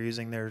copies, and you're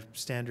using their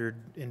standard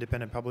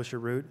independent publisher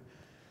route?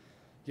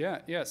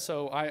 Yeah.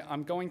 So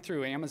I'm going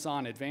through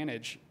Amazon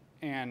Advantage,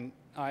 and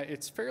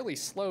it's fairly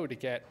slow to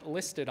get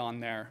listed on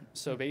there.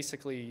 So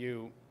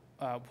basically,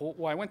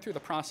 I went through the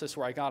process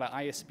where I got an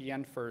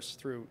ISBN first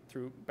through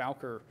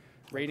Bowker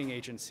Rating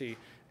Agency.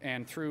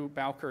 And through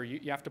Bowker,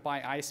 you have to buy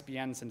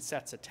ISBNs in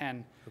sets of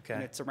 10. Okay.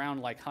 And it's around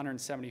like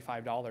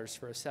 $175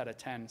 for a set of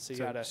 10. So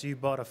you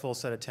bought a full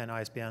set of 10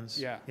 ISBNs?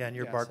 Yeah. Yeah, and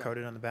you're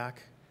barcoded on the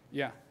back?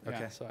 Yeah. Okay.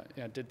 Yeah, so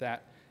I did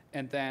that.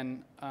 And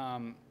then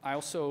I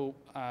also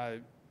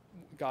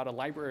got a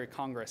Library of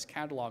Congress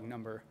catalog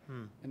number.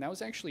 And that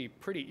was actually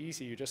pretty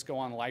easy. You just go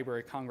on the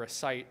Library of Congress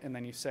site, and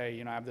then you say,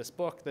 I have this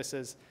book. This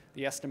is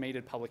the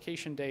estimated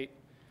publication date.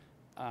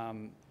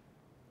 And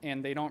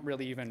they don't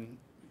really even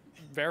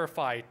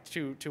verify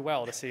too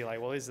well to see,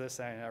 like, well, is this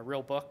a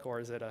real book,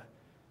 or is it a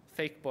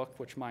fake book,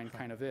 which mine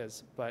kind of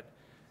is. But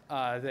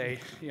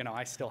I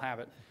still have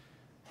it,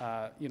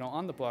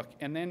 on the book.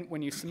 And then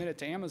when you submit it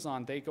to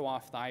Amazon, they go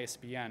off the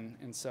ISBN.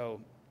 And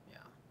so,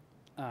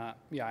 I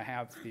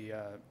have the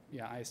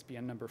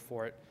ISBN number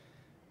for it.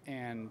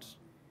 And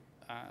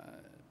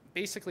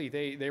basically,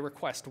 they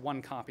request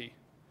one copy.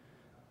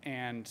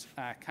 And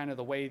kind of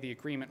the way the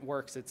agreement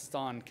works, it's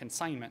on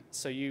consignment.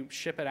 So you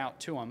ship it out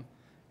to them,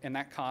 and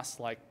that costs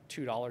like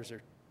 $2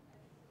 or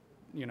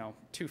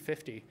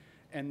 $2.50,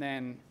 and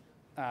then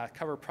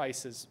cover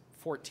price is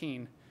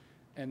 $14,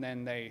 and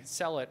then they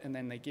sell it, and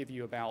then they give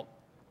you about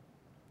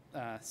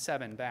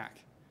 $7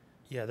 back.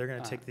 Yeah, they're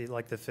going to take the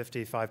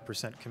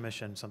 55%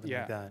 commission, something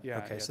like that. Yeah.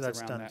 Okay, so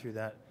that's done through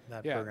that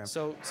program.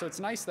 So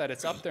it's nice that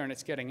it's up there and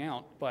it's getting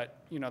out,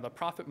 but the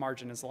profit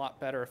margin is a lot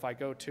better if I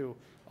go to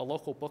a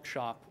local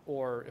bookshop,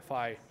 or if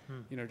I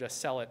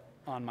just sell it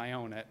on my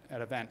own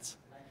at events.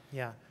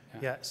 Yeah.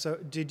 So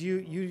did you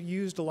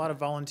used a lot of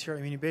volunteer? I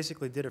mean, you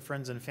basically did a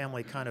friends and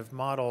family kind of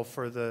model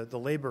for the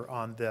labor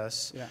on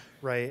this,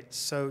 right?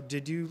 So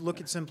did you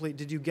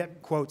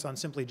get quotes on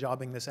simply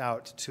jobbing this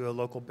out to a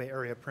local Bay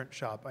Area print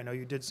shop? I know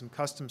you did some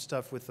custom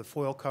stuff with the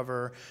foil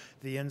cover,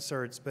 the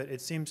inserts, but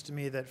it seems to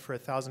me that for a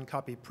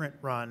 1,000-copy print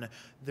run,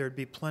 there'd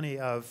be plenty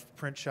of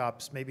print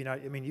shops. Maybe not.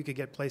 I mean, you could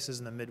get places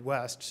in the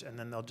Midwest, and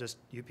then they'll just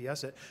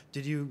UPS it.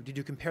 Did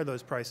you compare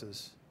those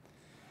prices?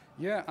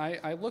 Yeah,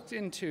 I looked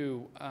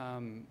into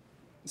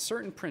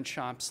certain print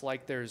shops,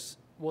 like there's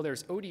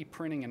OD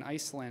Printing in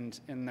Iceland,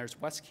 and there's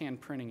Westcan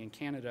Printing in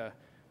Canada,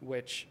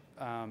 which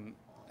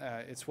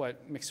it's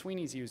what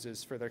McSweeney's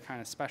uses for their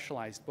kind of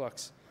specialized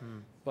books.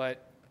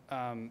 But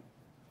I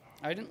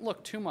didn't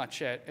look too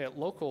much at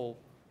local.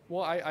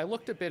 Well, I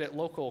looked a bit at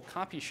local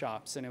copy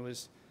shops, and it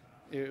was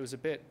a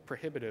bit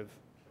prohibitive,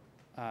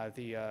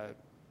 the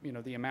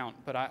amount.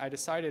 But I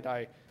decided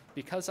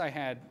because I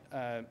had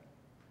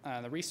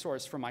the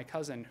resource from my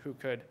cousin who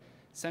could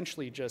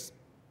essentially just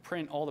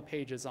print all the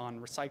pages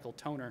on recycled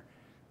toner,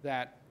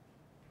 that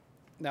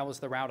was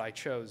the route I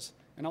chose.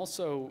 And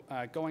also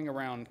going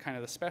around kind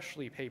of the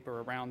specialty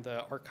paper, around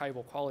the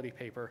archival quality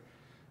paper,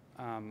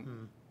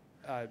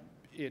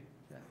 it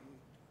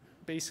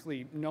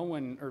basically no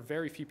one or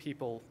very few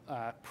people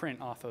print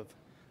off of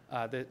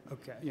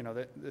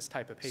this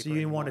type of paper. So you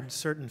anymore. wanted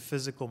certain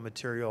physical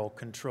material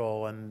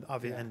control and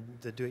and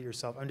the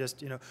do-it-yourself. I'm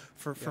just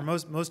for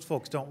most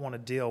folks don't want to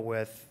deal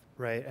with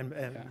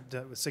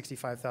with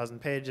 65,000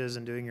 pages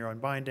and doing your own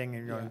binding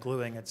and your own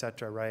gluing, et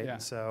cetera, right?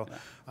 And so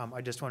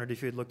I just wondered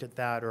if you had looked at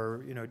that,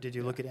 or did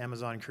you look at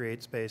Amazon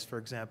Create Space, for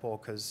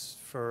example? Because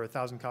for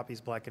 1,000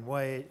 copies black and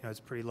white, it's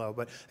pretty low.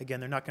 But again,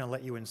 they're not going to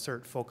let you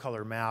insert full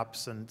color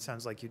maps, and it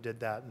sounds like you did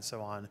that, and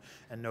so on,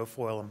 and no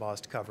foil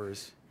embossed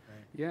covers.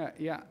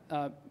 Right?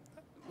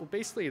 Well,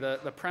 basically,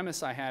 the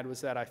premise I had was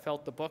that I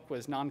felt the book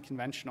was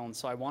non-conventional, and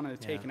so I wanted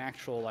to take an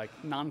actual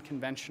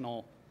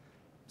non-conventional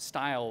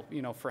style,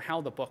 for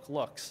how the book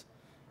looks,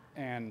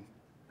 and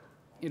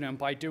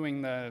by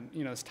doing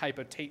this type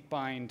of tape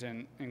bind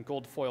and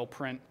gold foil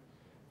print,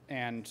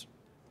 and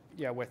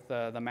with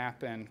the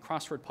map and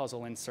crossword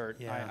puzzle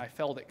insert, I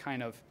felt it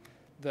kind of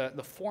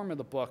the form of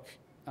the book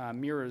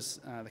mirrors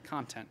the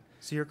content.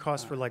 So your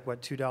costs were like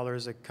what,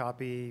 $2 a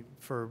copy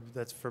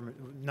that's for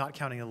not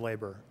counting the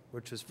labor,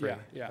 which is free.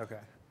 Okay.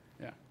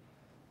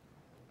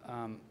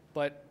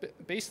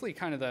 But basically,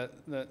 kind of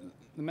the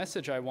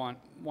message I want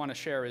to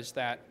share is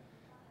that,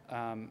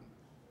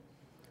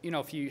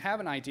 if you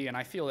have an idea, and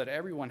I feel that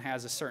everyone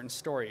has a certain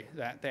story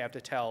that they have to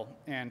tell,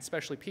 and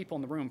especially people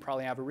in the room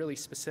probably have a really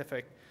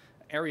specific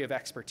area of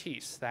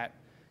expertise that,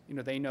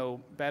 they know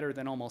better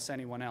than almost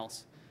anyone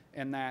else,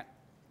 and that,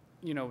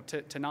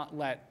 to not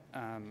let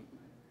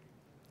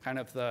kind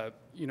of that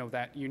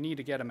you need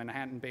to get a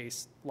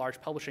Manhattan-based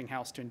large publishing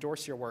house to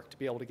endorse your work to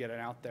be able to get it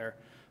out there,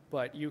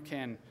 but you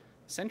can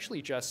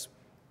essentially just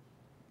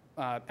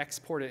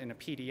export it in a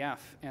PDF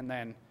and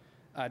then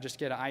just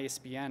get an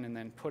ISBN and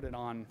then put it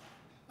on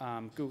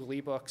Google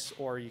eBooks,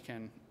 or you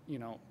can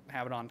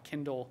have it on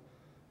Kindle.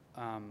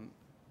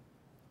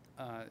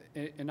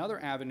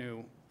 Another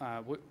avenue,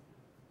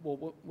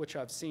 which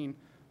I've seen,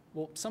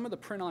 some of the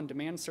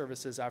print-on-demand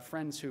services, I have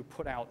friends who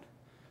put out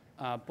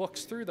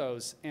books through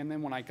those, and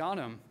then when I got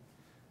them,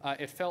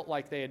 it felt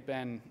like they had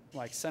been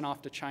sent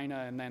off to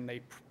China, and then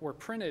they were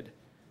printed.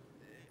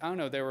 I don't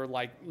know, they were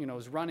it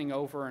was running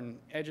over and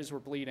edges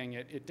were bleeding.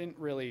 It didn't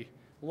really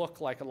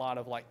look like a lot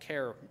of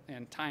care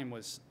and time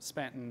was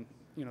spent in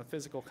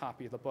physical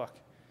copy of the book.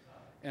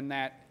 And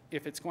that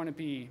if it's going to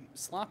be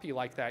sloppy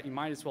like that, you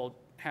might as well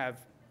have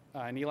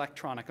an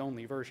electronic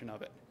only version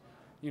of it,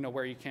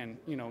 where you can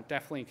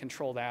definitely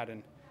control that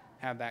and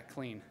have that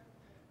clean.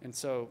 And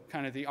so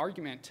kind of the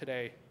argument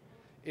today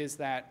is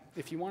that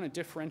if you want to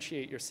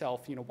differentiate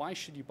yourself, why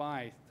should you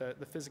buy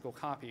the physical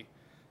copy?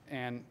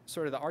 And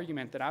sort of the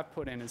argument that I've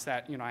put in is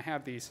that, I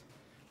have these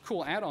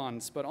cool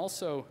add-ons, but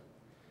also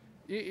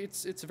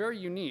it's very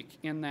unique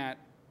in that,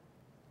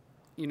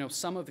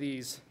 some of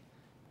these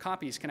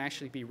copies can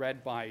actually be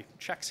read by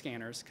check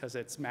scanners because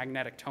it's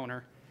magnetic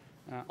toner.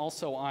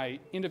 Also, I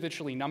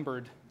individually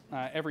numbered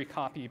every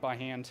copy by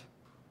hand.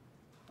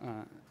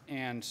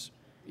 And,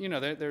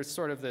 there's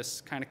sort of this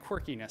kind of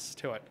quirkiness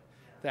to it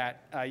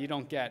that you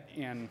don't get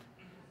in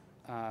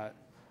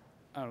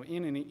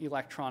an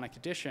electronic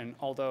edition,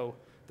 although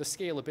the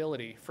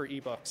scalability for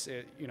ebooks,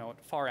 it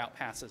far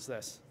outpasses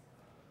this.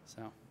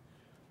 So,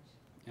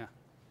 yeah.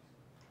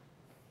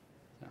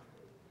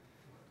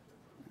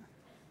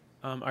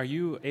 Are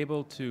you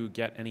able to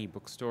get any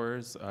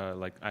bookstores,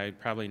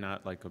 probably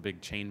not a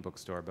big chain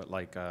bookstore, but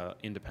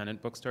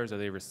independent bookstores? Are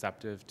they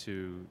receptive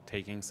to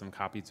taking some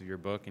copies of your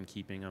book and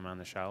keeping them on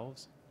the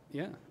shelves?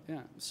 Yeah.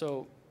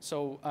 So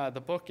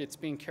the book, it's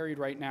being carried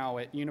right now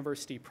at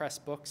University Press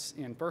Books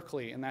in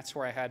Berkeley, and that's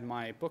where I had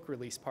my book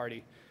release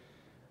party.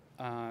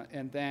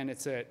 And then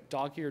it's at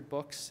Dog-Eared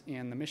Books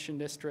in the Mission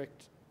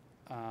District.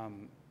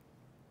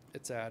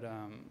 It's at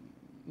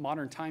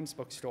Modern Times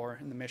Bookstore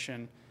in the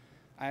Mission.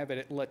 I have it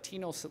at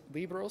Latinos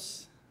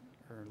Libros,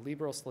 or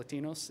Libros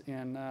Latinos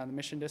in the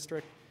Mission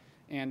District,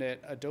 and at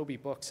Adobe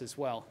Books as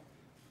well.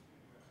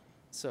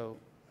 So.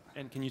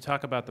 And can you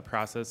talk about the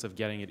process of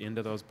getting it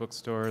into those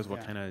bookstores?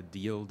 What kind of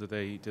deal do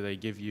they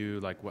give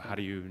you? How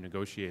do you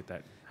negotiate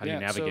that? How do you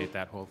navigate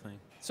that whole thing?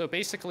 So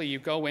basically, you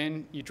go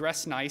in, you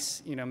dress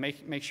nice,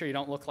 make sure you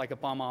don't look like a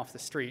bum off the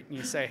street, and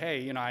you say,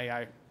 hey,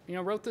 I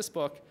wrote this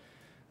book,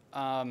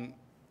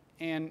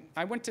 and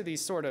I went to these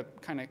sort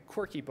of kind of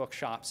quirky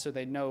bookshops so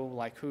they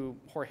know who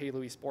Jorge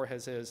Luis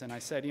Borges is, and I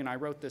said, I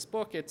wrote this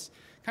book. It's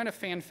kind of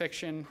fan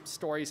fiction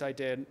stories I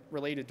did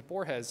related to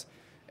Borges,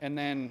 and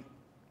then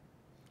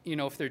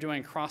if they're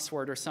doing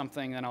crossword or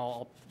something, then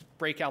I'll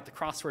break out the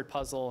crossword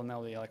puzzle, and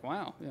they'll be like,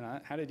 wow,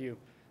 how did you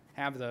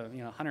have the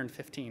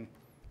 115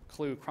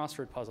 clue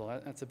crossword puzzle?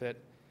 That's a bit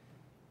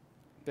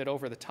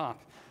over the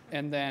top.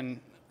 And then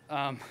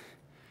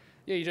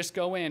you just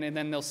go in, and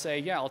then they'll say,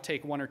 yeah, I'll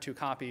take 1 or 2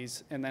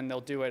 copies, and then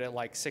they'll do it at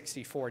like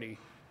 60-40,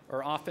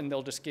 or often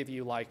they'll just give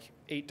you like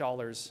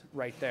 $8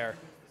 right there.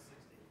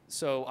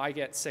 So I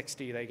get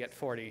 60, they get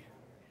 40.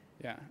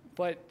 Yeah,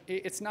 but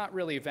it's not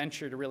really a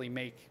venture to really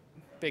make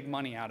big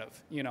money out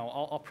of.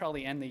 I'll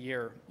probably end the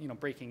year,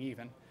 breaking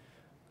even,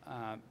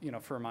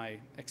 for my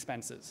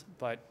expenses.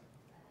 But,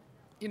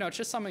 it's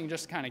just something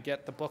just kind of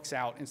get the books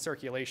out in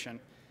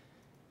circulation.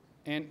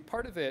 And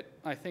part of it,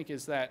 I think,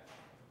 is that,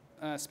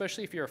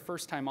 especially if you're a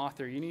first-time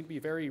author, you need to be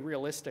very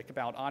realistic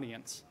about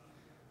audience.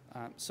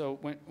 So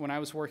when I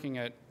was working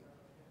at,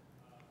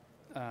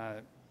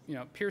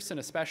 Pearson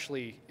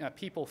especially,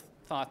 people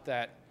thought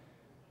that,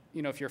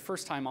 if you're a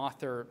first-time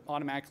author,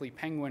 automatically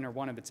Penguin or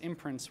one of its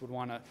imprints would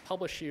want to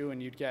publish you,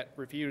 and you'd get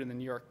reviewed in the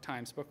New York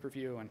Times Book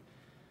Review and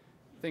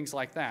things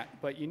like that.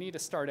 But you need to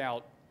start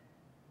out,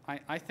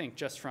 I think,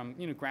 just from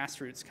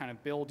grassroots, kind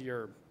of build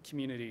your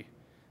community,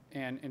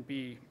 and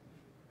be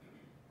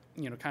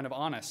kind of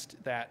honest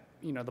that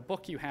the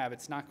book you have,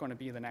 it's not going to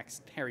be the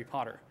next Harry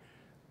Potter,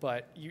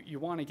 but you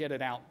want to get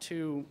it out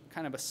to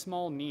kind of a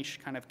small niche,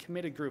 kind of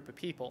committed group of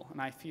people.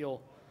 And I feel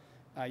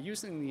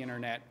using the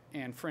internet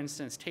and, for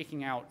instance,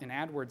 taking out an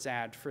AdWords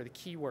ad for the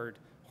keyword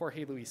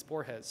Jorge Luis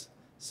Borges,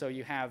 so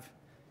you have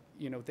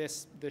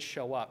this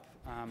show up,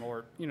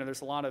 or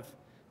there's a lot of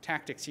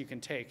tactics you can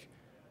take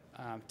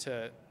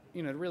to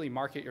really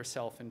market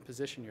yourself and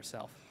position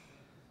yourself.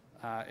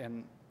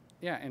 And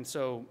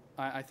so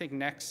I think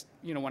next,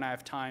 when I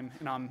have time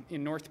and I'm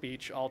in North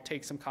Beach, I'll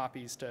take some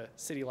copies to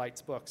City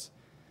Lights Books,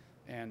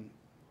 and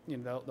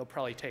they'll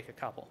probably take a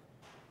couple.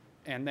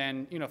 And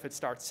then if it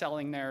starts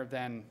selling there,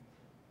 then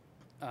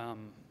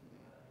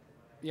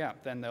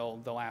then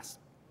they'll ask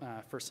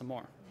for some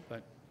more.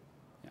 But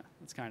yeah,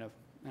 it's kind of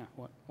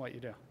what you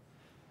do.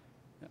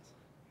 Yes.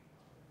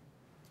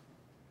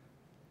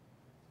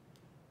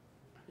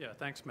 Yeah,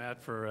 thanks,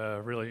 Matt, for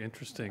a really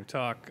interesting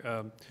talk.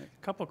 A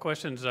couple of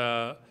questions.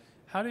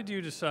 How did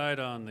you decide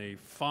on the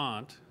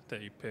font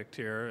that you picked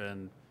here,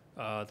 and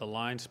the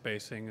line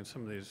spacing, and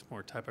some of these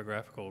more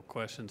typographical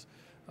questions?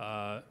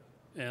 And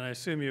I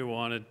assume you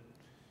wanted,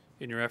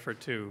 in your effort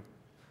to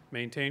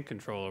maintain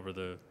control over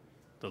the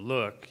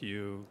look,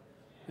 you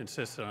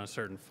insisted on a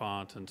certain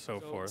font and so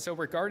forth. So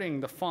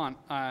regarding the font,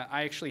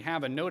 I actually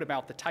have a note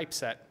about the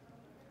typeset.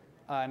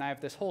 And I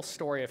have this whole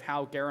story of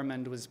how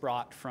Garamond was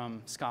brought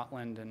from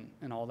Scotland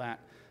and all that.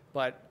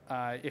 But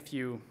if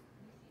you,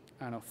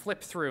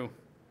 flip through,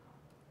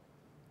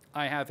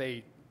 I have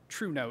a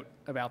true note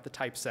about the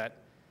typeset.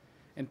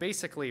 And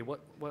basically,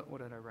 what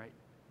did I write?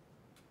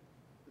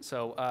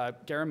 So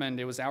Garamond,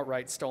 it was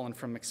outright stolen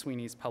from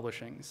McSweeney's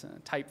Publishing's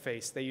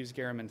typeface. They use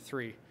Garamond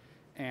 3.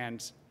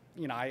 And,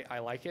 I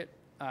like it.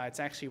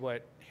 It's actually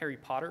what Harry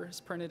Potter is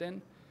printed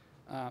in.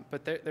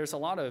 But there's a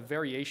lot of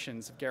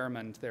variations of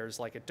Garamond. There's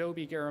like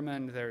Adobe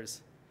Garamond.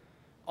 There's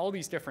all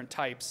these different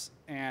types.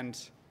 And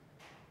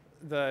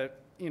the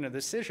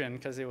decision,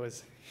 because it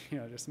was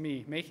just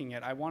me making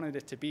it, I wanted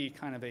it to be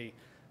kind of a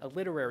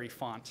literary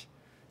font.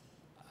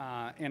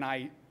 And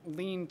I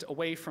leaned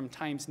away from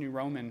Times New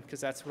Roman because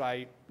that's what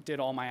I did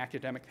all my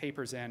academic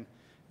papers in.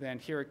 Then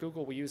here at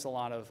Google, we use a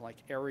lot of like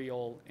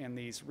Arial and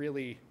these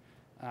really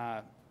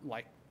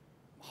like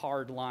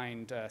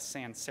hard-lined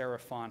sans serif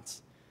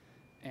fonts.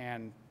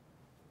 And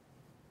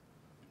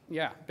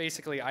yeah,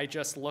 basically I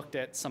just looked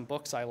at some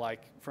books I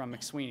like from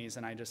McSweeney's,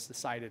 and I just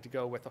decided to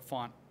go with a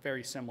font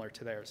very similar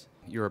to theirs.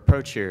 Your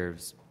approach here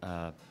is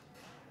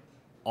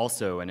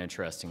also an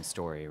interesting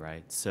story,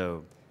 right?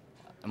 So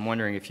I'm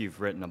wondering if you've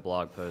written a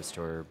blog post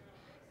or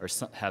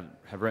have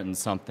written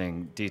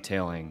something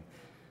detailing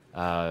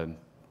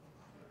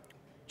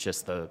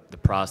just the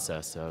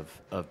process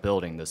of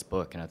building this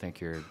book. And I think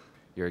you're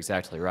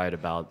exactly right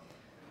about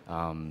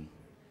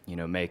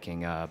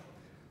making a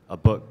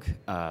book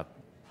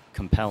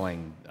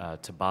compelling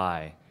to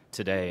buy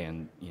today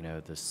in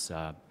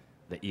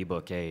the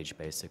ebook age,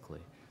 basically.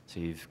 So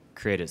you've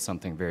created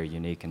something very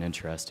unique and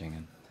interesting,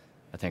 and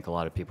I think a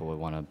lot of people would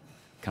want to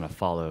kind of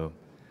follow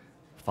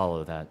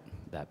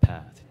that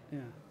path. Yeah.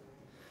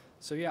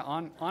 So yeah,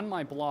 on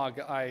my blog,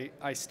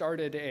 I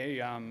started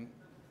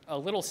a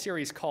little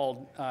series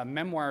called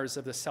Memoirs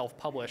of the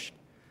Self-Published,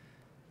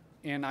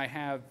 and I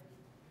have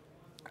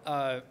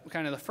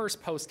kind of the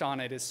first post on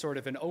it is sort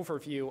of an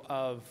overview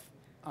of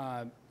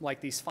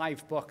like these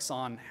 5 books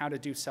on how to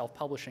do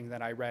self-publishing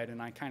that I read, and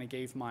I kind of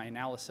gave my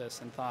analysis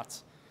and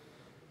thoughts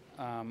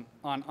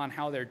on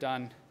how they're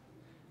done.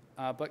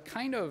 But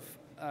kind of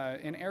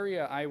an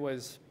area I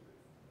was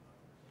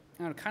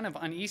kind of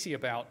uneasy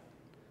about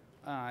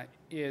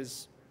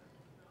is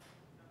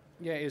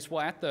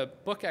at the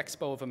Book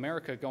Expo of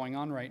America going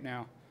on right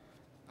now.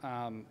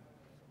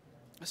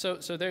 So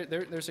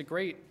there's a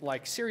great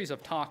like series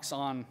of talks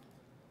on,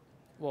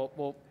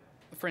 well,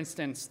 for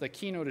instance, the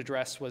keynote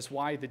address was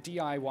why the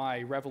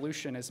DIY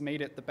revolution has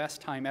made it the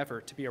best time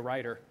ever to be a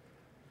writer.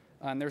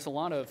 And there's a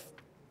lot of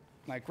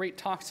great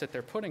talks that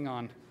they're putting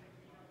on,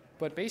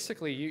 but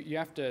basically you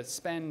have to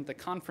spend the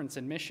conference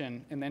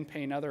admission and then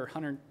pay another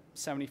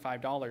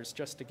 $175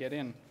 just to get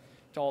in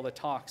to all the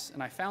talks.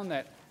 And I found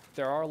that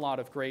there are a lot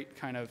of great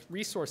kind of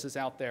resources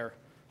out there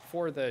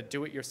for the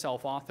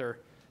do-it-yourself author,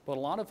 but a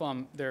lot of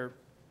them,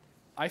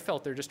 I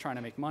felt they're just trying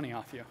to make money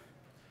off you.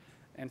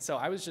 And so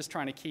I was just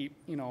trying to keep,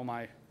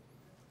 my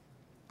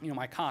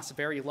costs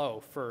very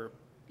low for,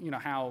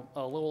 how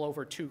a little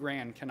over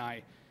 $2,000 can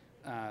I,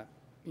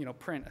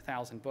 print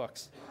 1,000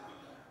 books.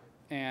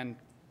 And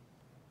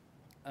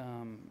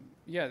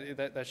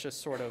that's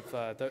just sort of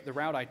the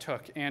route I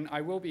took. And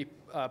I will be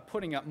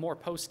putting up more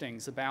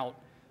postings about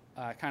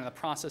kind of the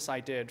process I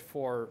did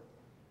for,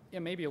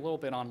 maybe a little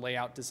bit on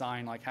layout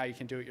design, like how you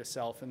can do it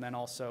yourself, and then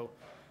also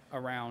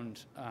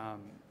around,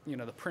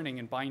 the printing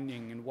and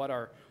binding and what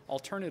are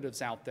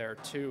alternatives out there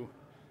to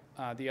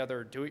the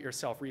other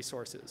do-it-yourself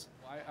resources.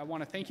 I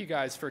want to thank you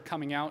guys for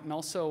coming out, and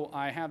also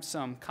I have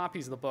some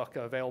copies of the book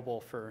available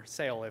for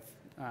sale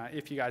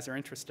if you guys are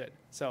interested.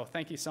 So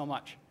thank you so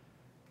much.